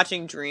I were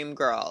watching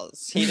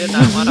Dreamgirls. He did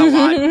not want to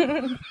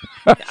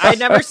watch. I'd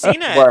never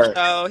seen it,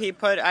 so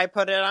I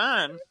put it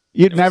on.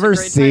 You'd never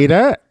seen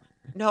it?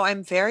 No,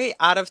 I'm very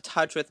out of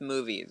touch with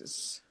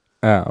movies.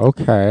 Oh,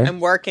 okay. I'm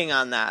working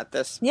on that.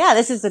 This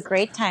is a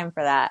great time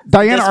for that.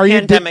 Diana, are you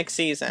pandemic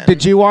season?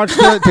 Did you watch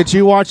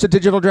the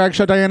Digital Drag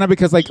Show, Diana?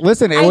 Because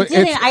listen, I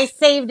didn't. I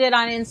saved it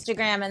on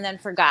Instagram and then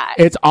forgot.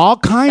 It's all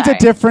kinds of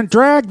different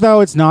drag,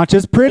 though. It's not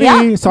just pretty.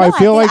 Yeah, so I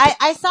feel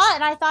I saw it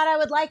and I thought I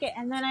would like it,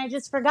 and then I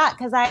just forgot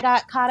because I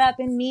got caught up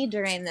in me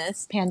during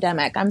this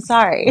pandemic. I'm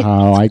sorry.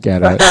 Oh, I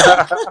get it.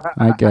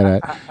 I get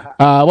it.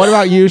 What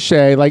about you,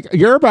 Shea? Like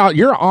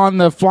you're on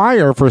the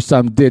flyer for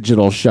some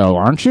digital show,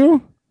 aren't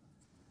you?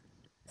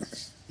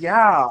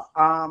 Yeah,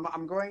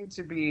 I'm going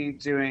to be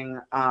doing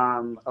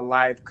a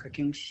live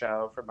cooking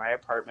show for my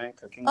apartment,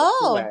 Cooking with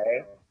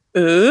Coulee.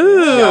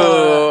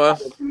 Ooh!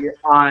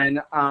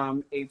 On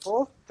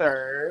April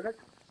 3rd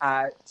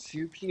at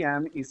 2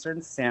 p.m.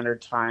 Eastern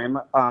Standard Time,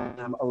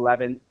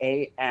 11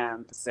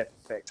 a.m.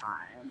 Pacific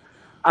Time.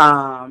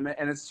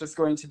 And it's just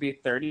going to be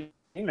 30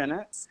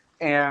 minutes.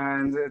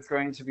 And it's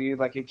going to be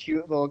like a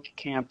cute little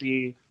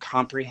campy,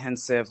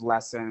 comprehensive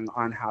lesson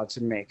on how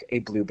to make a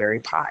blueberry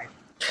pie.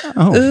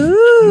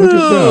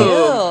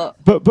 Oh,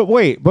 but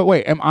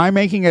wait, am I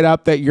making it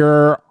up that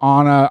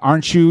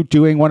aren't you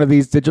doing one of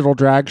these digital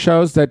drag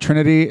shows that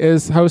Trinity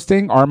is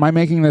hosting, or am I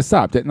making this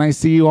up? Didn't I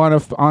see you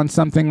on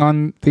something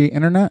on the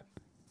internet?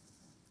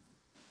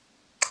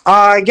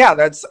 Yeah,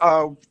 that's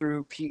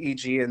through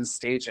PEG and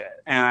Stage It,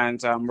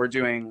 and we're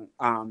doing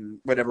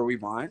whatever we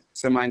want.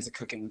 So mine's a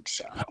cooking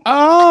show.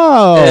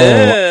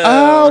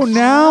 Oh,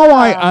 now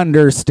I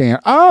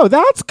understand. Oh,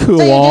 that's cool.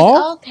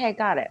 So okay,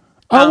 got it.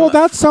 Oh, well,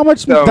 that's so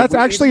much. So that's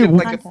actually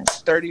like a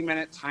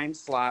 30-minute time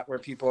slot where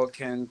people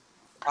can,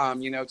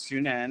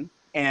 tune in.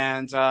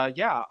 And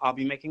I'll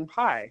be making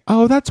pie.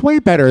 Oh, that's way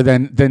better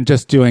than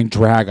just doing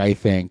drag, I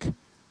think.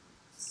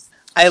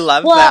 I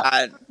love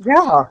that.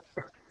 Yeah.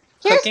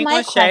 Here's Cooking my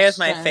with Shea is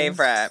my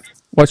favorite.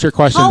 What's your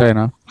question,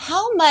 Dana?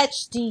 how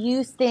much do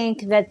you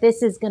think that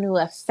this is going to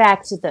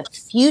affect the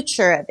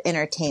future of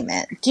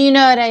entertainment? Do you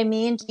know what I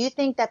mean? Do you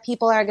think that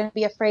people are going to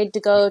be afraid to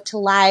go to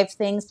live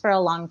things for a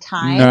long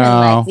time? No.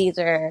 And like these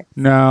are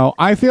No,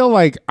 I feel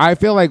like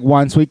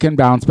once we can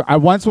bounce,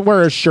 once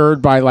we're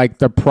assured by like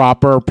the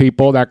proper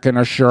people that can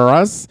assure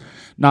us,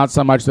 not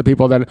so much the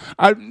people that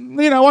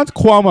once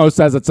Cuomo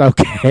says it's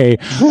okay,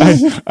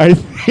 I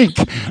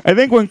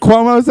think when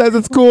Cuomo says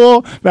it's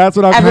cool, that's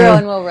what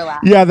everyone will relax.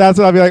 Yeah, that's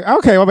what I'll be like.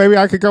 Okay, well maybe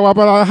I could go up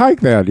on a hike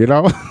then,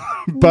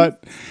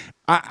 But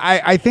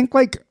I think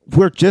like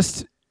we're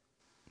just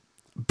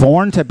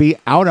born to be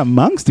out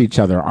amongst each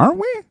other, aren't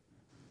we?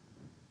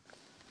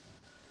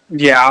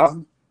 Yeah.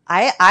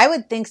 I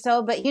would think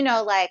so, but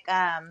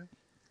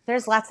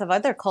there's lots of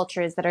other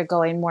cultures that are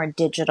going more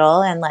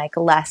digital and like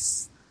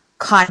less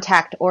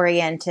contact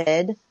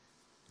oriented.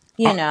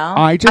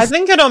 I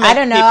think it'll make I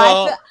don't know.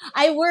 people.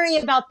 I worry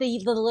about the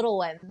little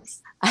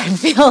ones. I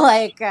feel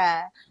like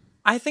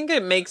I think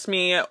it makes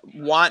me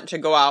want to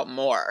go out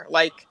more.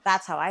 Like,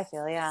 that's how I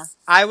feel. Yeah.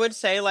 I would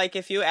say, like,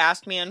 if you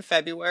asked me in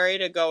February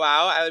to go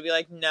out, I would be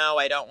like, no,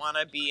 I don't want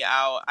to be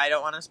out. I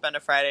don't want to spend a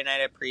Friday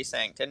night at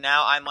Precinct. And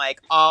now I'm like,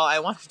 all I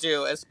want to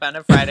do is spend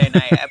a Friday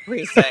night at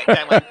Precinct.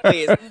 I'm like,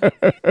 please,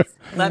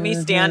 let me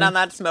stand on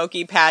that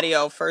smoky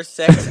patio for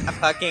 6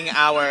 fucking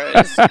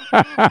hours.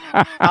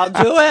 I'll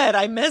do it.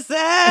 I miss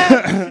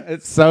it.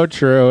 It's so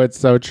true. It's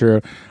so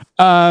true.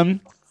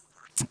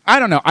 I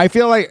don't know. I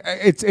feel like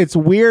it's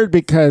weird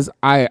because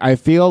I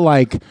feel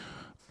like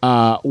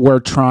we're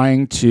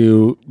trying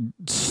to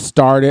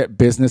start it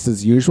business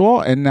as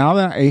usual, and now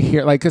that I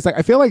hear because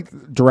I feel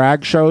like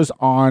drag shows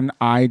on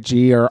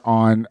IG or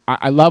on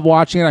I love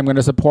watching it. I'm going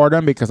to support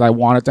them because I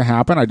want it to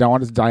happen. I don't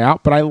want it to die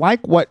out, but I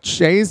like what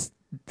Shay's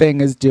thing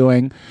is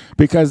doing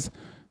because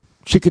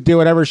she could do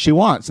whatever she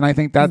wants, and I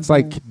think that's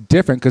like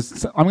different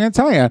because I'm going to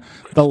tell you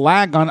the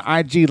lag on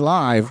IG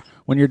Live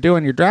when you're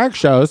doing your drag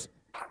shows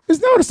is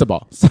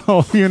noticeable.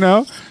 So,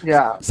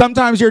 Yeah.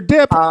 sometimes your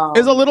dip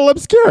is a little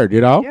obscured,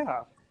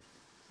 Yeah.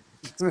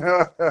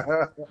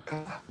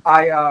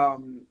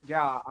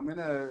 I'm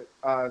gonna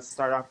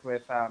start off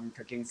with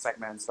cooking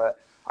segments, but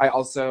I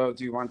also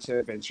do want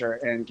to venture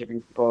in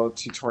giving people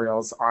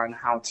tutorials on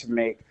how to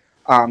make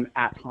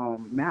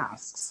at-home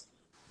masks.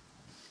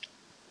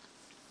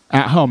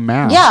 At-home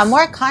masks. Yeah,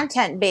 more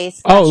content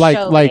based. Oh,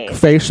 like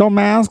facial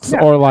masks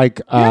or like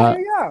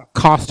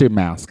costume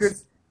masks. Good.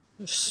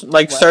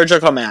 Like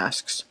surgical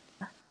masks.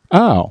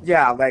 Oh.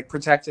 Yeah, like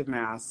protective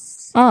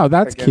masks. Oh,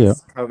 that's cute.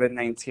 Against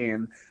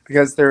COVID-19,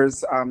 because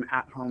there's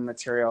at-home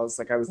materials.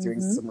 Like I was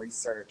doing some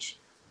research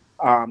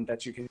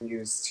that you can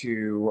use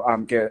to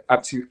get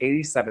up to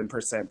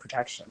 87%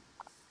 protection.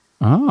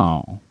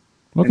 Oh,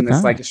 look in at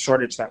this that. like a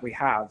shortage that we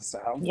have.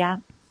 So Yeah.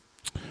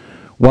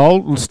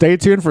 Well, stay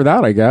tuned for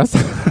that, I guess.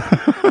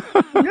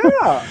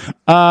 yeah.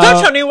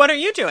 So, Tony, what are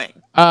you doing?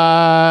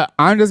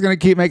 I'm just gonna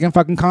keep making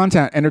fucking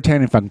content,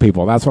 entertaining fucking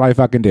people. That's what I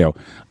fucking do.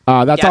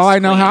 That's Yes, all I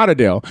know queen. how to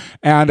do.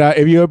 And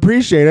if you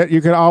appreciate it,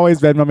 you can always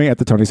Venmo me at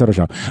the Tony Soto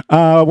Show.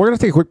 We're gonna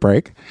take a quick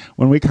break.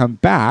 When we come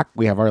back,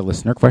 we have our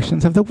listener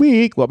questions of the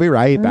week. We'll be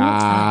right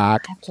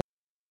back.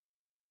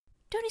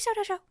 Tony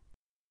Soto Show.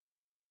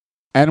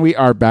 And we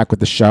are back with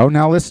the show.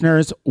 Now,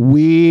 listeners,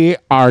 we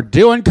are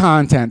doing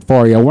content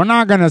for you. We're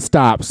not going to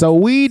stop. So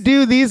we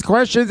do these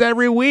questions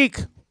every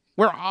week.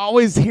 We're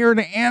always here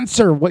to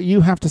answer what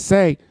you have to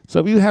say. So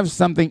if you have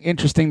something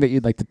interesting that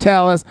you'd like to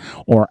tell us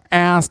or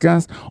ask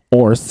us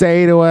or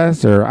say to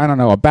us or, I don't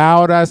know,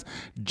 about us,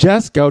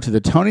 just go to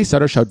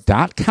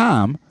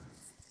thetonysotoshow.com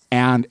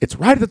and it's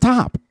right at the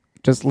top.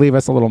 Just leave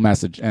us a little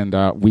message and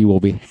we will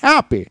be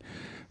happy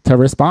to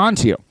respond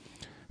to you.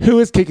 Who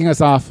is kicking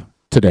us off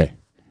today?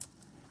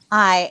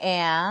 I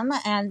am,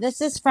 and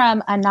this is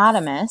from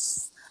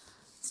Anonymous.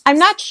 I'm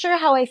not sure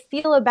how I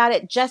feel about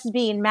it just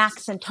being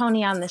Max and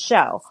Tony on the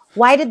show.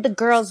 Why did the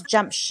girls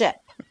jump ship?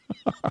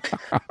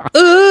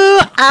 Ooh,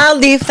 I'll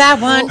leave that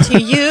one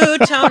to you,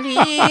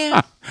 Tony.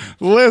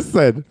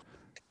 Listen,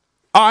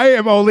 I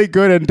am only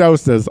good in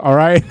doses, all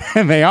right?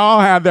 And they all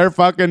had their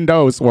fucking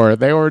dose worth.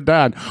 They were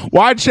done.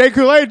 Why'd Shea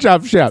Coulee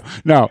jump ship?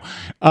 No.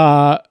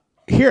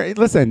 Here,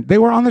 listen, they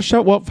were on the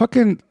show. Well,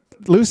 fucking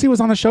Lucy was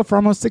on the show for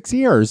almost 6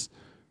 years.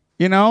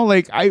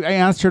 I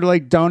asked her to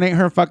donate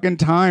her fucking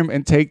time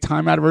and take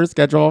time out of her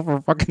schedule for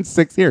fucking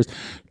 6 years.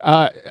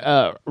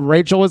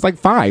 Rachel was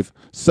 5.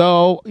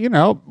 So,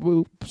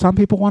 some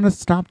people want to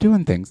stop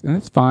doing things and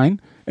it's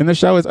fine. And the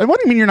show is, what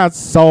do you mean you're not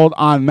sold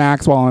on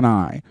Maxwell and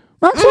I?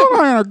 Maxwell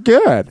and I are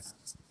good.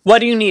 What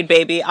do you need,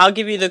 baby? I'll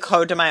give you the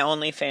code to my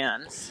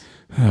OnlyFans.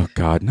 Oh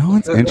God, no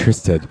one's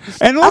interested.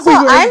 And Also,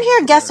 I'm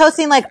here guest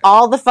hosting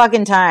all the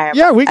fucking time.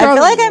 Yeah, I feel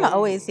like I'm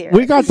always here.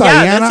 We got Yeah,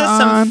 Diana this is on.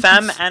 some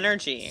femme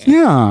energy.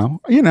 Yeah,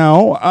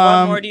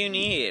 What more do you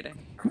need?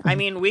 I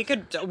mean, we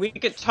could.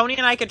 Tony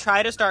and I could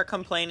try to start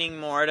complaining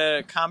more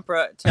to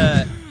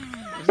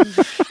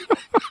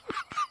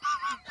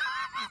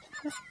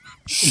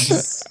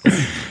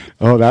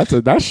Oh,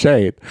 that's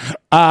shade.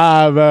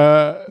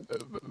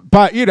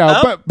 But you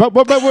know, Oh.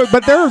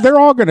 but they're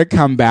all going to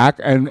come back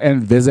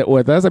and visit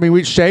with us. I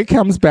mean, Shay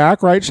comes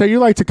back, right? Shay, you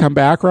like to come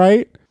back,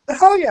 right?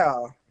 Hell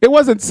yeah. It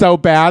wasn't so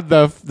bad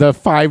the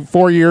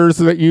 4 years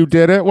that you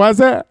did it, was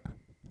it?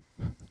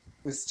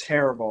 It was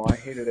terrible. I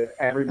hated it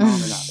every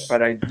moment of it,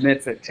 but I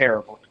admit it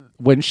terrible.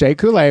 When Shea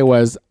Coulee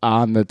was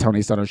on the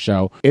Tony Soto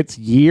show, it's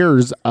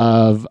years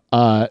of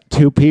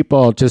two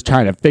people just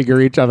trying to figure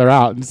each other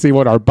out and see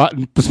what our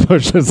button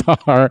pushes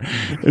are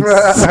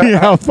and see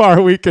how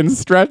far we can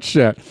stretch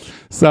it.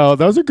 So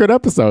those are good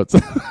episodes.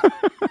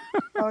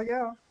 Oh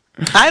yeah.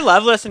 I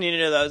love listening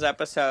to those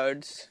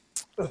episodes.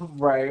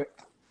 Right.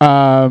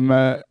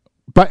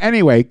 But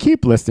anyway,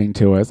 keep listening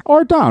to us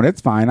or don't.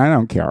 It's fine. I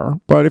don't care.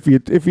 But if you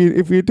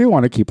do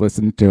want to keep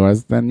listening to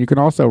us, then you can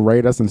also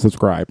rate us and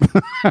subscribe.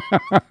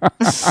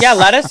 Yeah,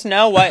 let us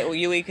know what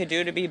we could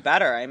do to be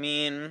better. I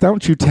mean,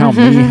 Don't you tell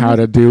me how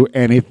to do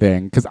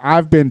anything because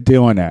I've been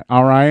doing it.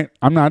 All right,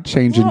 I'm not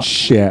changing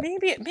shit.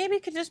 maybe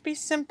it could just be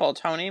simple,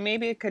 Tony.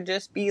 Maybe it could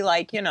just be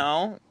like,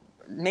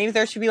 maybe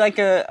there should be like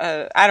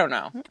a I don't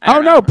know. I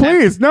don't know. No,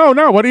 please, no.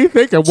 What are you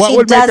thinking? What She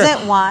would make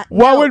doesn't it? want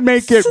What notes. would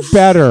make it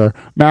better,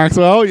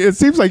 Maxwell? It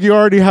seems like you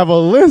already have a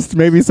list,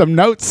 maybe some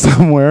notes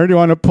somewhere. Do you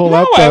want to pull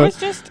No, up? I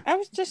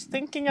was just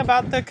thinking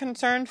about the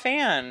concerned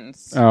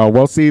fans. Oh,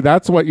 well, see,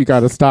 that's what you got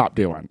to stop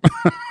doing.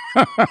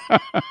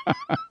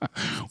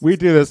 We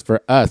do this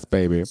for us,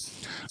 baby.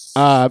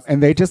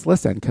 And they just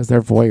listen because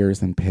they're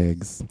voyeurs and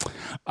pigs.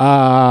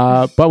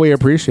 But we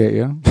appreciate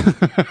you.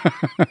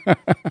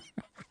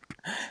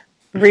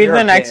 Read You're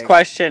the a next pig.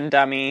 question,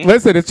 dummy.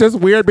 Listen, it's just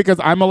weird because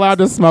I'm allowed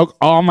to smoke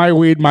all my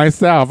weed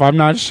myself. I'm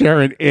not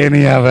sharing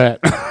any of it.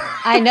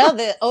 I know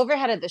the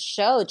overhead of the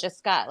show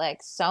just got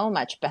like so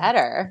much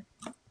better.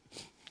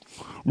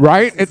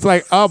 Right? It's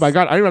like, oh my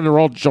God, I don't have to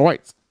roll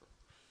joints.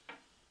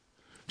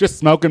 Just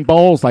smoking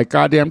bowls like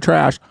goddamn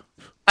trash.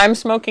 I'm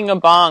smoking a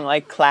bong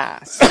like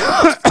class.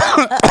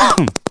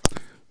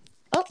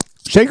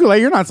 Shea Coulee,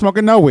 you're not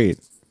smoking no weed.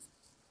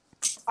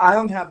 I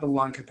don't have the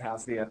lung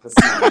capacity at this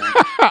moment.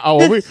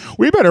 Oh, well,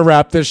 we better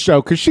wrap this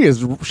show because she is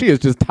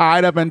just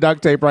tied up in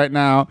duct tape right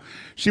now.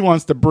 She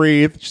wants to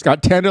breathe. She's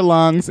got tender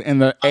lungs in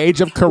the age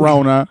of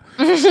Corona.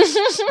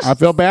 I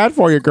feel bad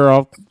for you,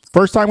 girl.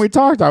 First time we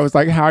talked, I was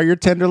like, "How are your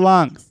tender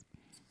lungs?"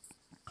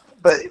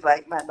 But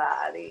like my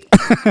body.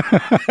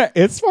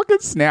 It's fucking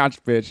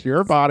snatch, bitch.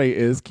 Your body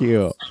is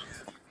cute.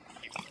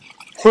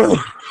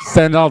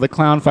 Send all the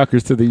clown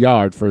fuckers to the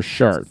yard for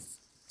sure.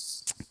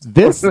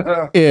 This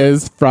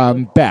is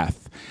from Beth.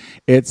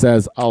 It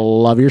says, I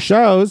love your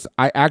shows.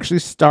 I actually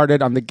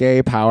started on the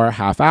Gay Power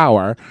Half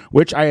Hour,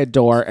 which I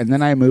adore, and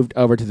then I moved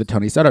over to the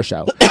Tony Soto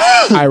Show.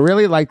 I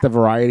really like the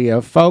variety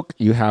of folk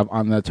you have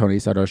on the Tony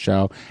Soto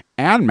Show,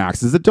 and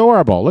Max is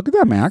adorable. Look at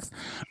that, Max.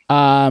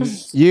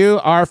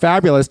 You are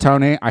fabulous,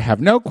 Tony. I have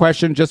no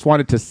question. Just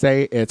wanted to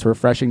say it's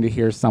refreshing to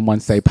hear someone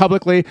say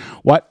publicly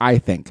what I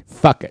think.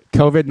 Fuck it.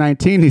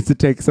 COVID-19 needs to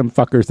take some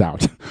fuckers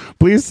out.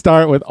 Please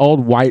start with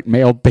old white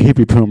male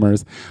baby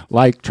boomers,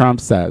 like Trump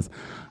says,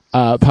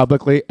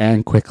 publicly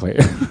and quickly.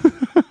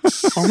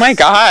 Oh my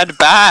God,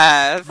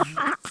 Beth.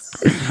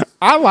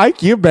 I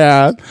like you,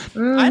 Beth.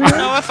 I don't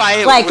know if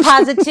I Like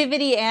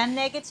positivity and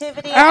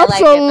negativity.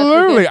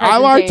 Absolutely. I I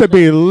like to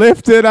be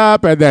lifted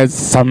up and then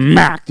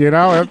smacked,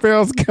 It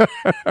feels good.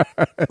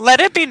 let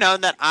it be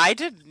known that I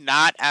did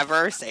not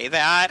ever say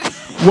that.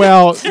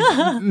 Well,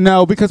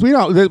 no, because we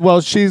don't. Well,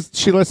 she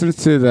listens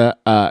to the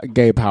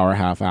Gay Power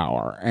Half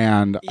Hour,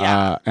 and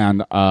Yeah.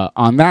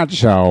 On that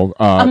show,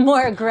 I'm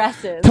more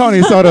aggressive.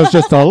 Tony Soto's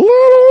just a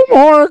little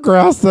more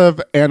aggressive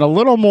and a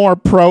little more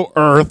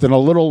pro-Earth and a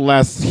little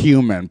less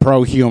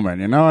pro-human.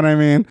 You know what I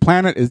mean?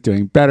 Planet is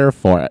doing better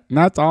for it, and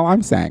that's all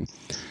I'm saying.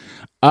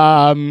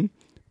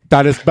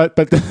 That is, but.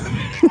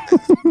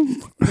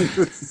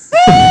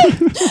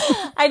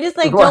 I just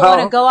don't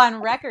want to go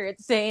on record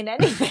saying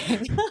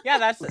anything. Yeah,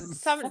 that's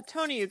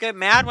Tony. You get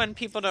mad when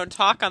people don't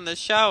talk on the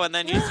show, and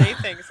then you say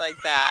things like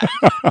that.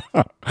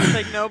 It's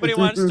like nobody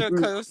wants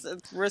to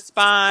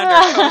respond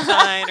or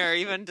co-sign or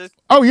even just.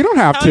 Oh, you don't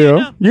have Oh, to. you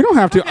know. You don't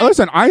have to. Okay.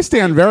 Listen, I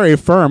stand very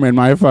firm in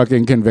my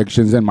fucking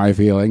convictions and my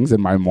feelings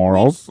and my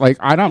morals. Like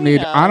I don't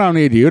need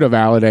you to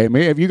validate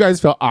me. If you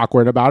guys feel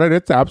awkward about it,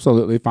 it's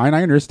absolutely fine.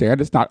 I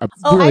understand. It's not a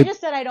Oh, really I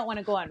just said I don't want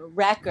to go on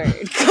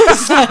record.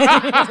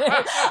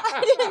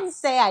 I didn't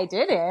say I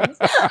didn't.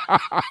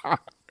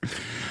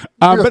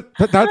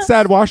 but that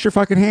said, wash your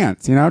fucking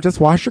hands. Just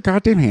wash your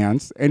goddamn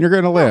hands, and you're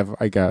gonna live.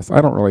 I guess.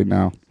 I don't really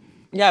know.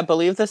 Yeah,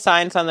 believe the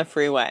signs on the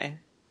freeway.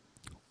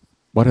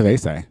 What do they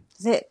say?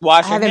 Is it?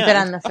 Wash I your haven't been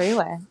hands. on the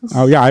freeway.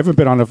 Oh yeah, I haven't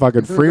been on the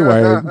fucking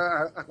freeway.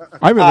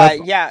 I haven't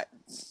left- Yeah.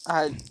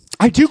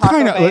 I do Taco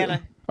kind Bay and of.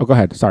 Oh, go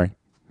ahead. Sorry.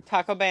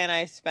 Taco Bay and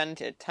I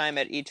spent time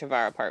at each of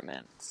our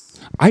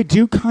apartments. I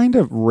do kind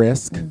of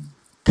risk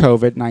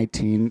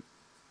COVID-19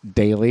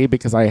 daily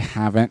because I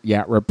haven't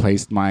yet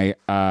replaced my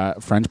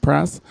French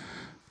press.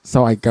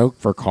 So I go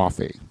for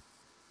coffee,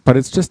 but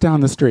it's just down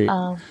the street.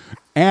 Oh.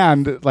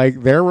 And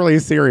they're really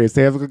serious.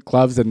 They have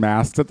gloves and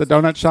masks at the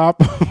donut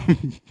shop.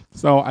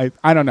 So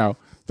I don't know.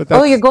 But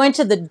Oh, you're going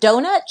to the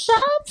donut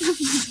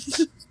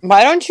shop?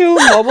 Why don't you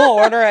mobile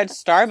order at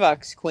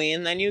Starbucks,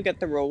 Queen? Then you get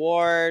the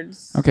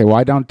rewards. Okay, well,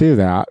 I don't do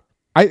that.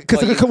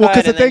 Because Well,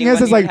 the thing is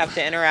you like have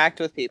to interact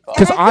with people.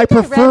 'Cause I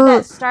think prefer- read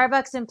that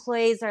Starbucks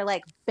employees are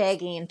like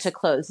begging to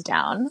close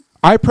down.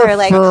 I They're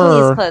like, please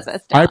prefer close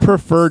us down. I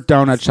prefer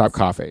donut shop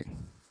coffee.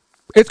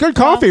 It's good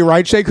coffee,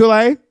 right, Shea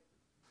Coulee?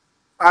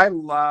 I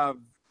love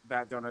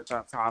that donut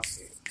shop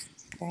coffee.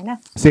 Fair enough.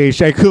 See,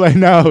 Shea Coulee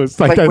knows.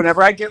 Like that-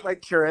 whenever I get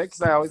like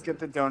Keurigs, I always get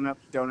the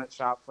donut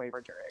shop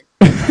flavor Keurig.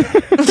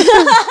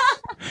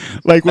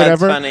 like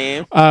That's whenever.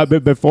 funny.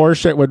 But before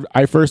when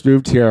I first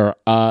moved here,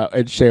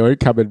 and Shay would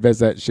come and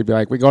visit, she'd be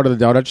like, "We go to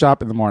the donut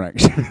shop in the morning.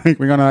 We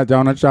go to that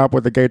donut shop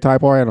with the gay Thai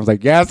boy," and I was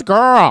like, "Yes,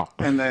 girl."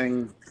 And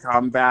then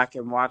come back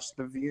and watch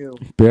The View.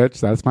 Bitch,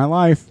 that's my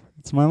life.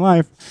 It's my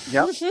life.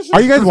 Yep.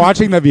 Are you guys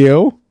watching The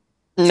View?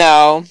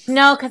 No.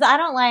 No, because I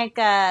don't like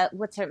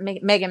what's her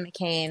Megan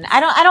McCain. I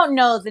don't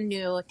know the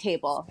new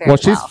table very Well,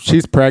 well.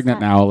 she's pregnant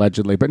now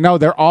allegedly, but no,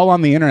 they're all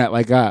on the internet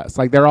like us.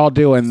 Like they're all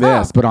doing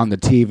this, but on the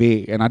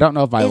TV. And I don't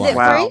know if I Is like it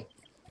Wow. free?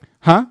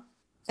 Huh?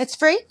 It's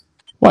free.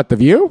 What, The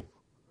View?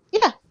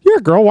 Yeah, Yeah,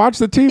 girl, watch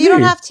the TV. you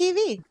don't have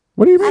TV.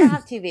 What do you I mean? don't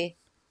have TV.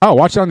 Oh,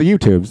 watch it on the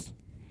YouTubes.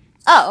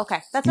 Oh, okay.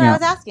 That's what Yeah. I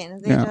was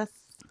asking. Yeah.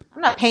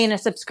 I'm not paying a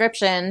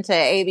subscription to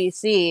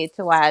ABC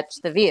to watch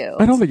The View.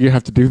 I don't think you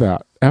have to do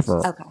that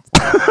ever. Okay.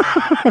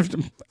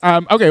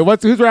 Okay,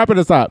 who's wrapping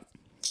us up?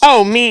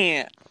 Oh,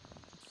 me.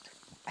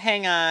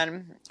 Hang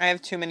on. I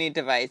have too many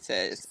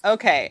devices.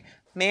 Okay.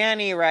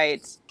 Manny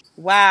writes,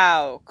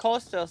 wow,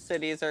 coastal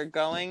cities are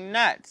going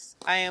nuts.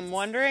 I am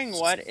wondering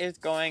what is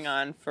going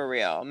on for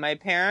real. My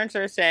parents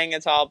are saying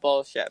it's all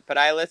bullshit, but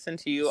I listen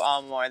to you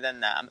all more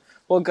than them.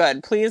 Well,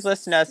 good. Please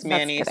listen to us,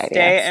 Manny. a good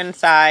Stay idea.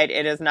 inside.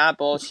 It is not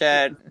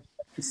bullshit.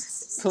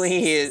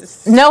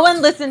 Please. No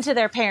one listened to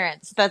their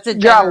parents. That's a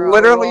Yeah, general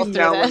literally rule through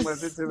no one this.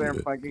 listens to their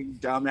fucking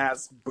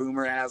dumbass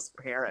boomer ass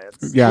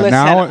parents. Yeah, Listen,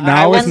 now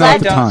I it's was not like,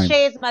 the don't time.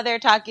 Shay's mother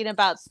talking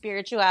about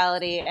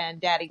spirituality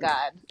and Daddy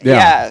God. Yeah.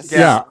 Yes.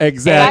 Yeah,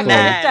 exactly.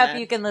 That's Amen. the stuff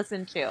you can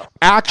listen to.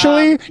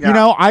 Actually,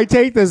 Yeah. I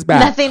take this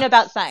back. Nothing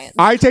about science.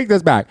 I take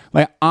this back.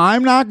 Like,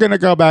 I'm not gonna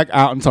go back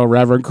out until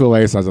Reverend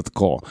Kool-Aid says it's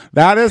cool.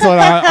 That is what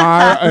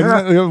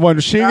and when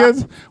she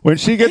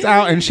gets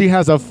out and she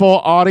has a full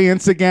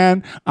audience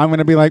again, I'm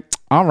gonna be like,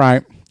 all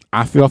right,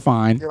 I feel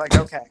fine. You're like,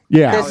 okay.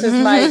 Yeah,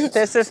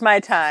 This is my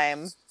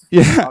time.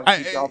 yeah. I'll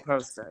keep y'all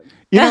posted.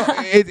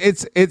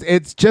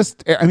 It's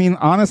just. I mean,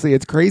 honestly,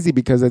 it's crazy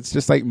because it's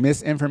just like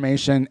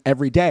misinformation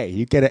every day.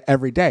 You get it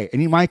every day,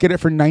 and you might get it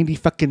for 90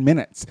 fucking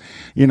minutes.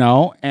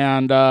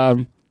 And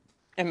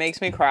It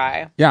makes me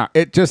cry. yeah,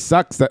 it just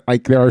sucks that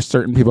like there are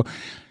certain people.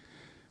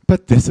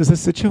 But this is a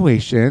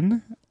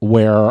situation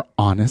where,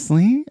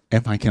 honestly,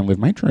 if I can live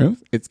my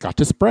truth, it's got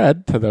to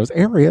spread to those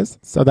areas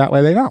so that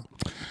way they know.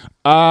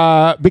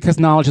 Because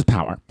knowledge is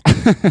power.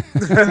 Oh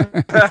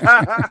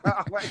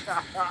my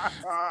God.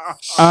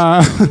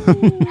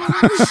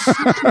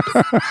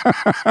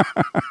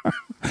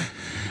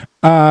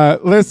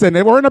 Listen,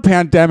 if we're in a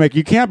pandemic,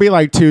 you can't be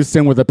like too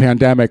soon with a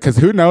pandemic because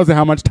who knows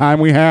how much time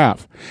we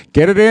have.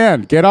 Get it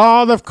in. Get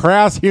all the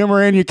crass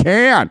humor in you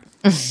can.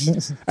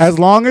 As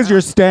long as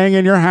you're staying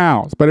in your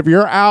house. But if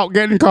you're out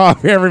getting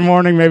coffee every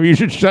morning, maybe you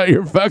should shut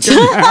your fucking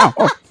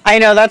mouth. I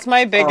know that's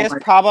my biggest my-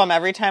 problem.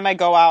 Every time I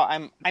go out,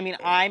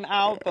 I'm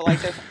out, but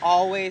like there's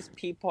always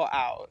people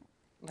out.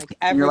 Like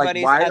And you're like,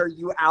 everybody's why at- are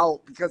you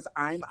out? Because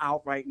I'm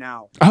out right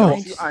now. Oh.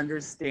 Don't you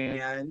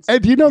understand?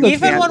 And you know the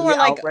Even Can't when be we're, out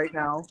like- right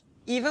now.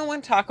 even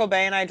when Taco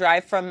Bay and I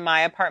drive from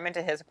my apartment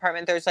to his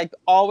apartment, there's like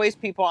always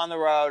people on the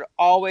road,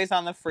 always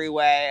on the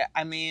freeway.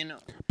 I mean,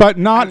 but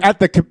not at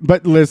the.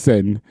 But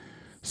listen,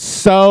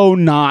 so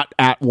not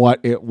at what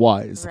it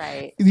was.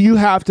 Right. You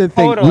have to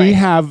think Totally. we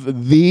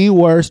have the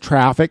worst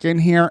traffic in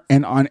here,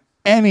 and on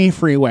any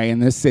freeway in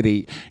this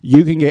city,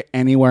 you can get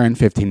anywhere in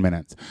 15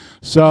 minutes.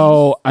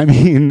 So I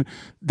mean,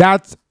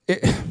 that's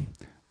it.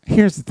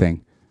 Here's the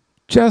thing,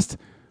 just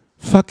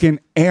fucking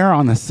err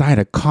on the side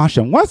of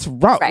caution. What's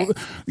wrong, Right.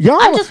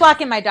 y'all? I'm just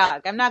walking my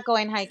dog. I'm not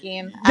going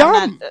hiking. Y'all-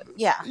 I'm not,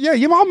 yeah. Yeah,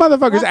 you all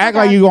motherfuckers Let act the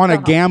like you dogs want to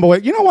go home. gamble.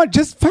 You know what?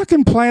 Just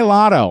fucking play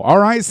lotto. All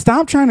right,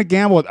 stop trying to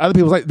gamble with other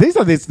people's. Like these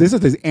are these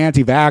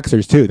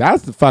anti-vaxxers too.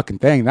 That's the fucking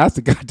thing. That's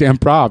the goddamn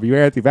problem. You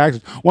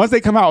anti-vaxxers. Once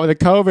they come out with a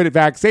COVID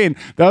vaccine,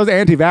 those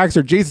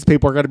anti-vaxxer Jesus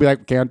people are going to be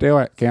like, can't do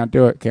it, can't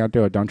do it, can't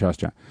do it. Don't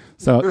trust you.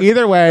 So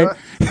either way,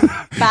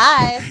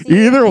 Bye. See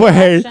you either in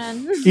way,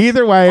 action.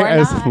 either way, Or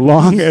as not.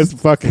 long as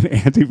fucking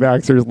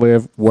anti-vaxxers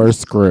live, we're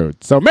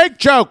screwed. So make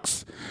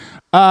jokes.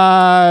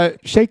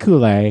 Shea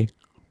Coulee.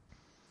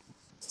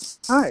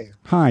 Hi.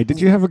 Hi.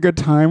 Did you have a good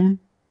time?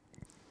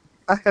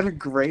 I had a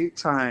great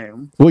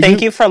time. Well,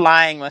 thank you for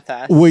lying with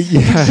us. Well,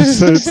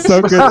 yes, it's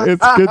so good.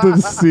 It's good to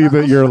see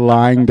that you're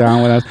lying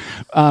down with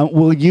us.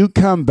 Will you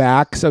come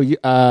back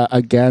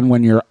again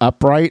when you're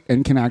upright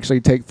and can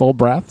actually take full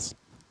breaths?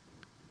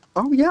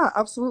 Oh, yeah,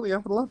 absolutely. I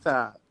would love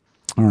that.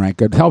 All right,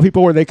 good. Tell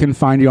people where they can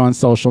find you on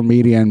social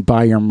media and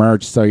buy your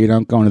merch so you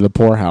don't go into the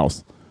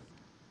poorhouse.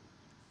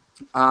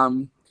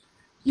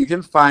 You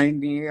can find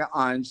me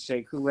on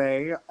Shea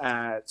Coulee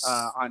at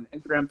on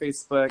Instagram,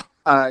 Facebook,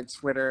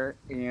 Twitter,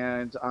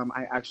 and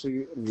I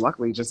actually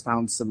luckily just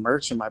found some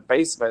merch in my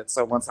basement.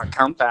 So once I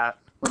count that,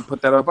 I'm gonna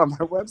put that up on my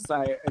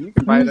website, and you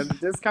can buy it at a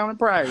discounted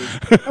price.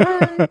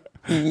 Hey.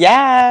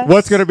 Yes.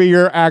 What's going to be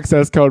your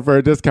access code for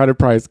a discounted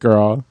price,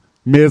 girl?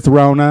 Ms.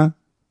 Rona?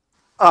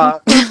 I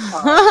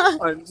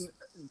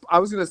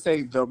was gonna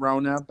say the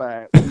Rona,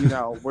 but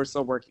we're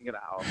still working it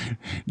out.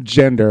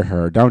 Gender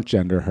her. Don't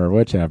gender her.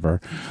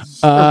 Whichever.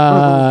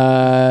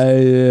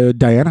 Diana?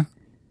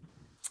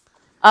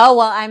 Oh,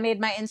 well, I made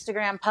my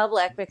Instagram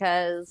public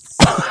because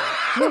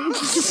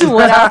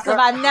what else have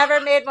I never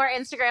made more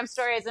Instagram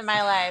stories in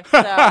my life?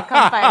 So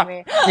come find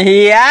me.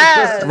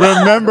 Yes.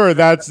 Remember,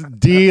 that's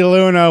D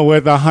Luna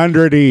with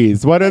 100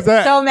 E's. What is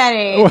it? So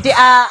many.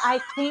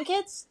 I think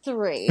it's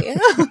 3.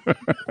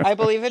 I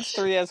believe it's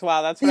 3 as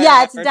well. That's what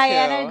Yeah, it's I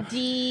Diana too.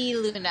 D.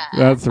 Luna.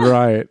 That's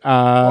right.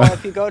 Well,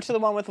 if you go to the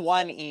one with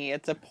 1 E,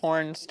 it's a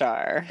porn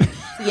star.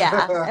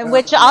 Yeah, and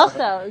which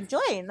also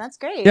join. That's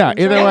great. Yeah,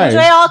 either way.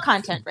 Enjoy all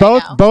content right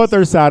now. Both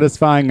are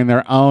satisfying in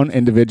their own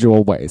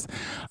individual ways.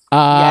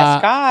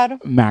 Yes, God.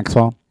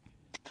 Maxwell?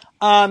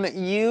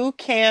 You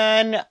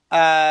can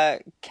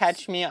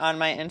catch me on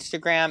my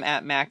Instagram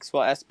at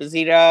Maxwell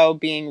Esposito,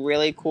 being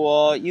really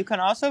cool. You can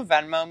also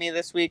Venmo me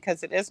this week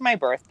because it is my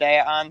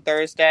birthday on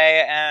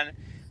Thursday, and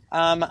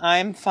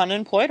I'm fun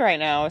employed right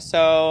now,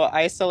 so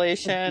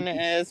isolation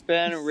has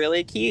been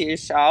really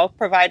quiche. I'll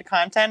provide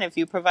content if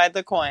you provide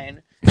the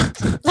coin.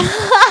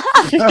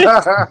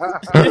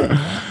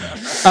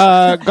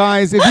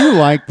 Guys, if you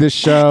like this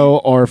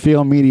show or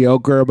feel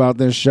mediocre about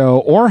this show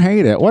or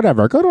hate it,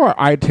 whatever, go to our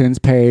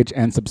iTunes page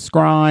and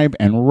subscribe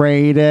and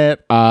rate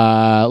it.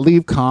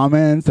 Leave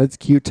comments. That's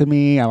cute to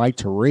me. I like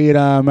to read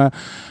them.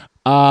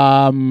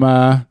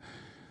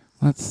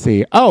 Let's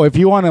see. Oh, if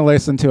you want to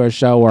listen to a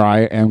show where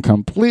I am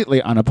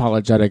completely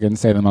unapologetic and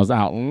say the most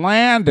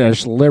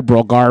outlandish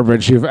liberal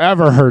garbage you've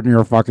ever heard in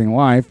your fucking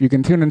life, you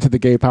can tune into the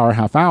Gay Power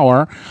Half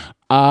Hour,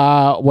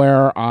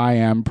 where I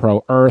am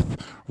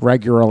pro-Earth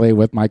regularly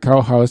with my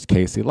co-host,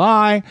 Casey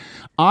Lai.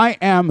 I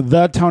am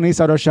the Tony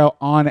Soto Show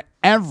on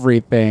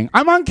everything.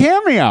 I'm on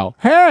Cameo.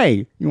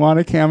 Hey, you want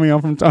a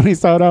cameo from Tony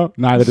Soto?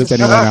 Neither does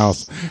anyone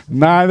else.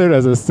 Neither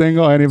does a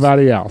single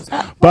anybody else.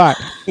 But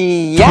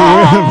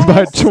Yes.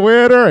 but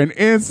Twitter and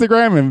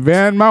Instagram and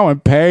Venmo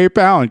and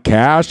PayPal and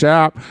Cash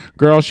App,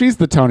 girl, she's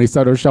the Tony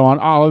Soto Show on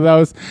all of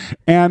those,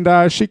 and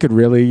she could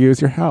really use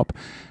your help.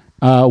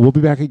 We'll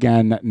be back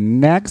again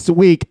next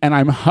week, and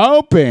I'm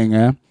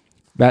hoping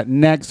that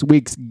next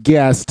week's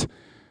guest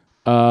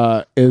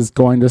is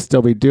going to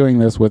still be doing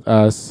this with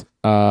us.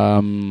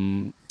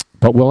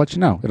 But we'll let you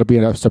know. It'll be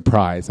a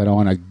surprise. I don't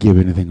want to give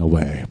anything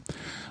away.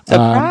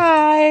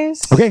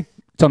 Surprise. Okay,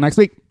 till next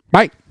week.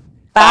 Bye.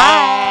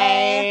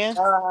 Bye.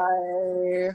 Bye.